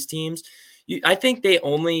up with these teams. I think they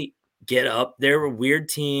only get up. They're a weird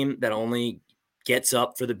team that only gets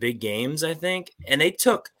up for the big games, I think. And they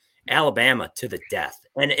took Alabama to the death.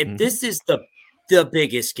 And if this is the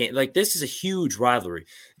biggest game, like this is a huge rivalry.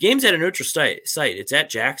 Game's at a neutral site. It's at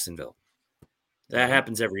Jacksonville. That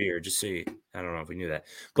happens every year. Just so I don't know if we knew that.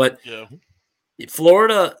 But if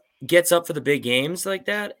Florida gets up for the big games like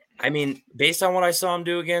that, I mean, based on what I saw them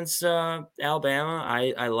do against Alabama,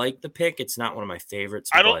 I like the pick. It's not one of my favorites.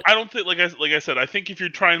 I don't think like I said, I think if you're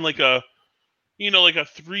trying like a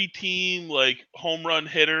 3-team like home run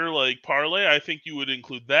hitter like parlay, I think you would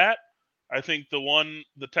include that. I think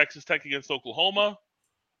the Texas Tech against Oklahoma,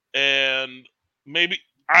 and maybe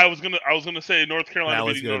I was gonna say North Carolina. That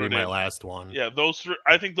was gonna be my last one. Yeah, those 3.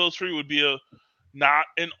 I think those 3 would be not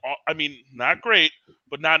great,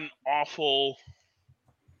 but not an awful.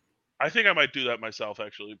 I think I might do that myself,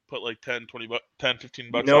 actually. Put like 10,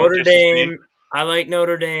 15 bucks. Notre Dame. I like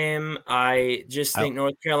Notre Dame. I just think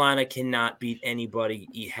North Carolina cannot beat anybody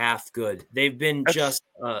half good. They've been just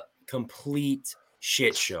a complete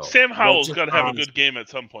shit show.Am Howell's got to have a good game at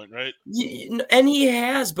some point, right? And he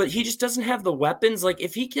has, but he just doesn't have the weapons. Like,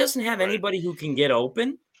 if he doesn't have anybody who can get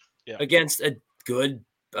open against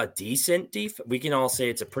a decent defense, we can all say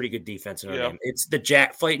it's a pretty good defense in our game. It's the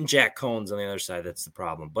fighting Jack Cones on the other side that's the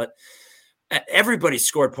problem. But everybody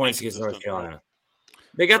scored points against North Carolina.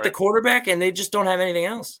 They got the quarterback, and they just don't have anything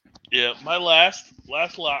else. Yeah, my last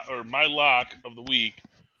lock, or my lock of the week,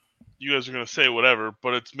 you guys are going to say whatever,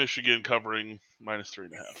 but it's Michigan covering minus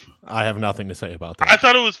 3.5. I have nothing to say about that. I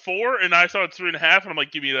thought it was 4, and I saw it's 3.5, and I'm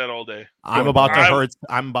like, give me that all day. I'm about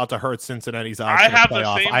to hurt Cincinnati's odds. I have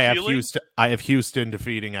the same feeling. I have Houston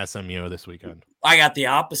defeating SMU this weekend. I got the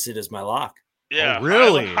opposite as my lock. Yeah,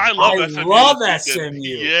 really? I love SMU.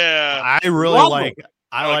 Yeah, I really like.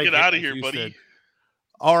 I like. Get out of here, buddy.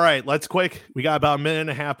 All right, let's quick. We got about a minute and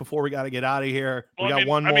a half before we got to get out of here. We got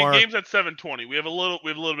one more. Game's at 7:20. We have a little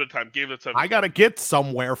bit of time. Game's at 7. I got to get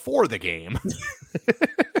somewhere for the game.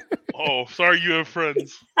 Oh, sorry, you have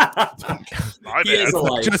friends. My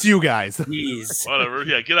bad. Just you guys. Jeez. Whatever.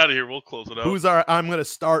 Yeah, get out of here. We'll close it out. I'm going to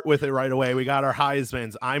start with it right away. We got our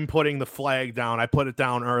Heismans. I'm putting the flag down. I put it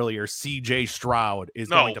down earlier. CJ Stroud is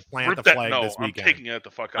going to plant the flag this weekend. I'm taking it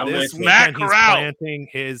the fuck out. This weekend, he's planting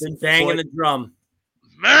his banging the drum.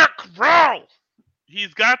 Matt Corral.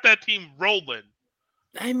 He's got that team rolling.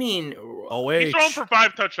 I mean, he's thrown for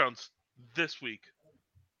 5 touchdowns this week.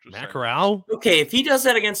 Matt Corral? Okay, if he does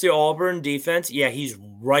that against the Auburn defense, yeah, he's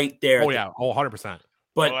right there. 100%.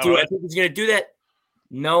 But do I think he's going to do that?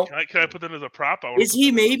 No. Can I put that as a prop? Is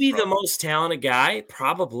he maybe the most talented guy?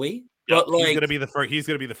 Probably. Yep, but like, he's going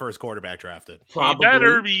to be the first quarterback drafted. Probably. He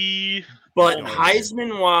better be. But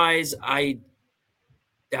Heisman-wise, I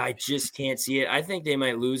just can't see it. I think they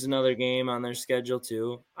might lose another game on their schedule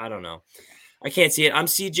too. I don't know. I can't see it. I'm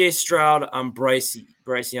CJ Stroud. I'm Bryce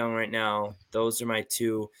Young right now. Those are my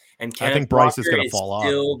 2. And Kenneth I think Bryce Walker is going to fall off.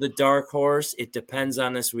 Still the dark horse. It depends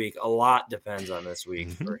on this week. A lot depends on this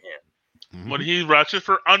week for him. when he rushes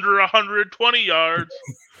for under 120 yards.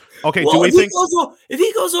 Okay, Well, do we think if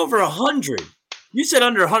he goes over 100, you said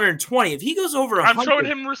under 120. If he goes over 100, I'm showing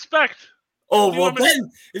him respect. Oh, well,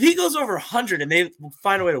 then if he goes over 100 and they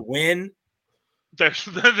find a way to win, there's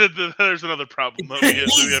another problem that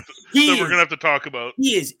we're going to have to talk about.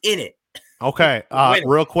 He is in it. Okay,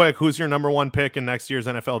 real quick, who's your number one pick in next year's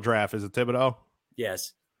NFL draft? Is it Thibodeau?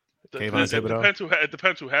 Yes. It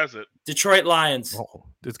depends who has it. Detroit Lions. Oh,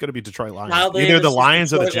 it's going to be Detroit Lions. Either the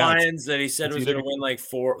Lions or the Jets. Lions that he said was going to win like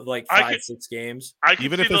 5-6 games.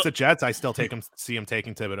 Even if it's the Jets, I still see him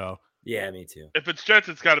taking Thibodeau. Yeah, me too. If it's Jets,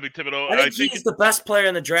 it's got to be Thibodeau. I think he's the best player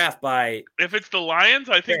in the draft by. If it's the Lions,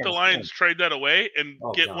 I think the Lions trade that away and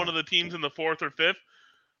get one of the teams in the 4th or 5th.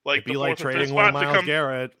 It'd be like trading away Myles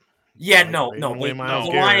Garrett. Yeah, no. The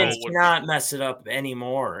Lions cannot mess it up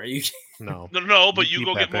anymore. No, but you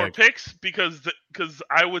go get more picks because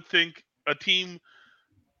I would think a team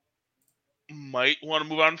might want to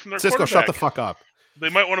move on from their Cisco, quarterback. shut the fuck up. They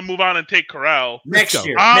might want to move on and take Corral next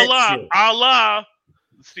year. A la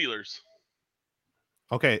Steelers.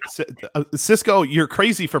 Okay, Cisco, you're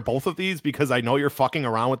crazy for both of these because I know you're fucking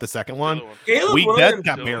around with the second one. We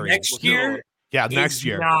got married next year. Yeah, next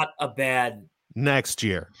year. Not a bad next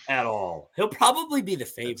year at all. He'll probably be the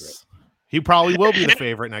favorite. He probably will be the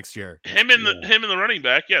favorite next year. Him and the running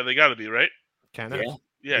back, yeah, they got to be right. Kenneth,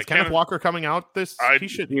 yeah. Is Kenneth Walker coming out he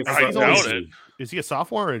should. I doubt it. Is he a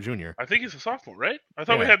sophomore or a junior? I think he's a sophomore, right? I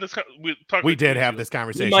thought we had this. We did have this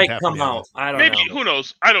conversation. He might come out. I don't know. Maybe. Who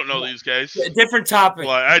knows? I don't know these guys. Different topic.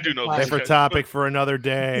 Well, I do know. Different topic for another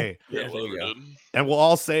day. Yeah, there you go. And we'll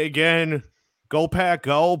all say again, go Pack,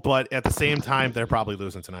 go! But at the same time, they're probably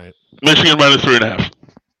losing tonight. Michigan minus 3.5.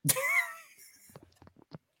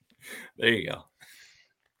 There you go.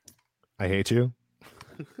 I hate you.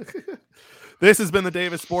 This has been the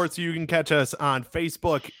Davis Sports. You can catch us on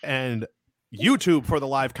Facebook and YouTube for the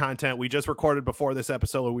live content. We just recorded before this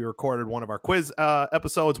episode. We recorded one of our quiz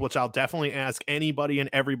episodes, which I'll definitely ask anybody and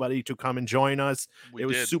everybody to come and join us. It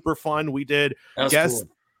was super fun. We did guess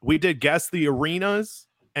the arenas,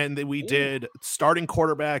 and then we did starting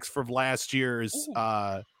quarterbacks for last year's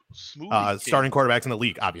starting quarterbacks in the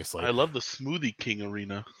league. Obviously, I love the Smoothie King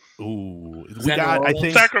arena. Ooh, we got. I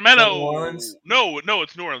think Sacramento. No,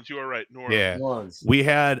 it's New Orleans. You are right. New Orleans. Yeah, we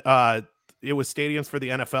had. It was stadiums for the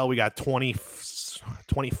NFL. We got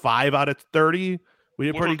 25 out of 30. We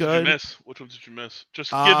did pretty good. Which ones did you miss?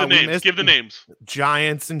 Just give the names. Give the names.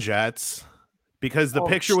 Giants and Jets, because the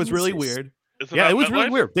picture was really weird. Yeah, it was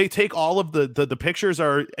really weird. They take all of the pictures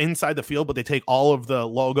are inside the field, but they take all of the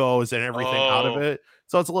logos and everything out of it.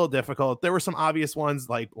 So it's a little difficult. There were some obvious ones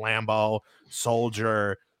like Lambeau,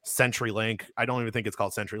 Soldier, CenturyLink. I don't even think it's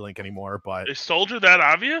called CenturyLink anymore, but is Soldier that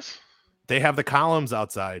obvious? They have the columns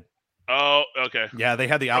outside. Oh, okay. Yeah, they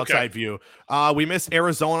had the outside view. We missed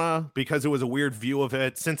Arizona because it was a weird view of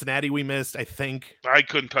it. Cincinnati we missed, I think. I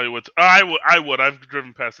couldn't tell you what. I would. I've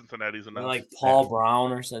driven past Cincinnati's enough. Like Paul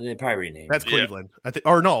Brown or something. They probably renamed. That's Cleveland. I think.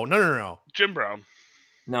 Or no. Jim Brown.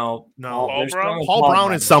 No. Paul Brown. Paul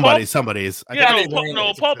Brown is somebody's. Paul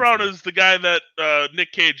Brown is the guy that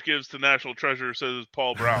Nick Cage gives to National Treasure. Says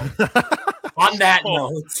Paul Brown. On that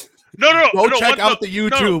note. No. Go check out the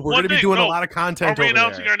YouTube. We're going to be doing a lot of content. Are we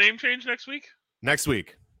announcing our name change next week? Next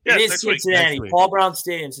week. Yeah, it is Cincinnati. Paul Brown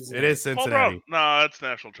Stadium, Cincinnati. It is Cincinnati. No, that's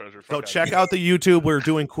National Treasure. So check out the YouTube. We're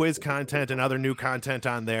doing quiz content and other new content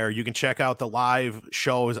on there. You can check out the live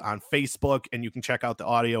shows on Facebook, and you can check out the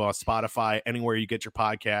audio on Spotify, anywhere you get your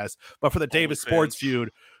podcast. But for the Davis Sports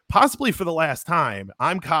Feud, possibly for the last time,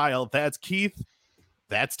 I'm Kyle. That's Keith.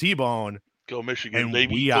 That's T-Bone. Go Michigan, and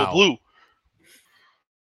baby. We Go out. Blue.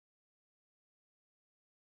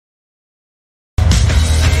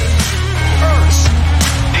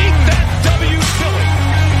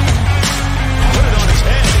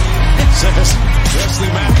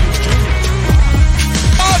 Wesley Matthews Jr.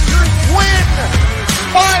 Dodgers win!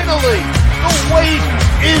 Finally! The wait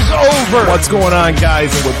is over! What's going on,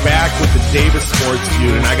 guys? And we're back with the Davis Sports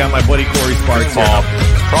Feud, and I got my buddy Corey Sparks here.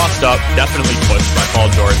 Crossed up, definitely pushed by Paul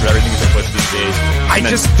George, but everything's a push these days. I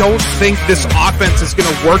just don't think this offense is going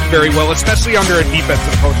to work very well, especially under a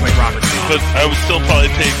defensive coach like Robert. But I would still probably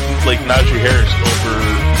take like Najee Harris over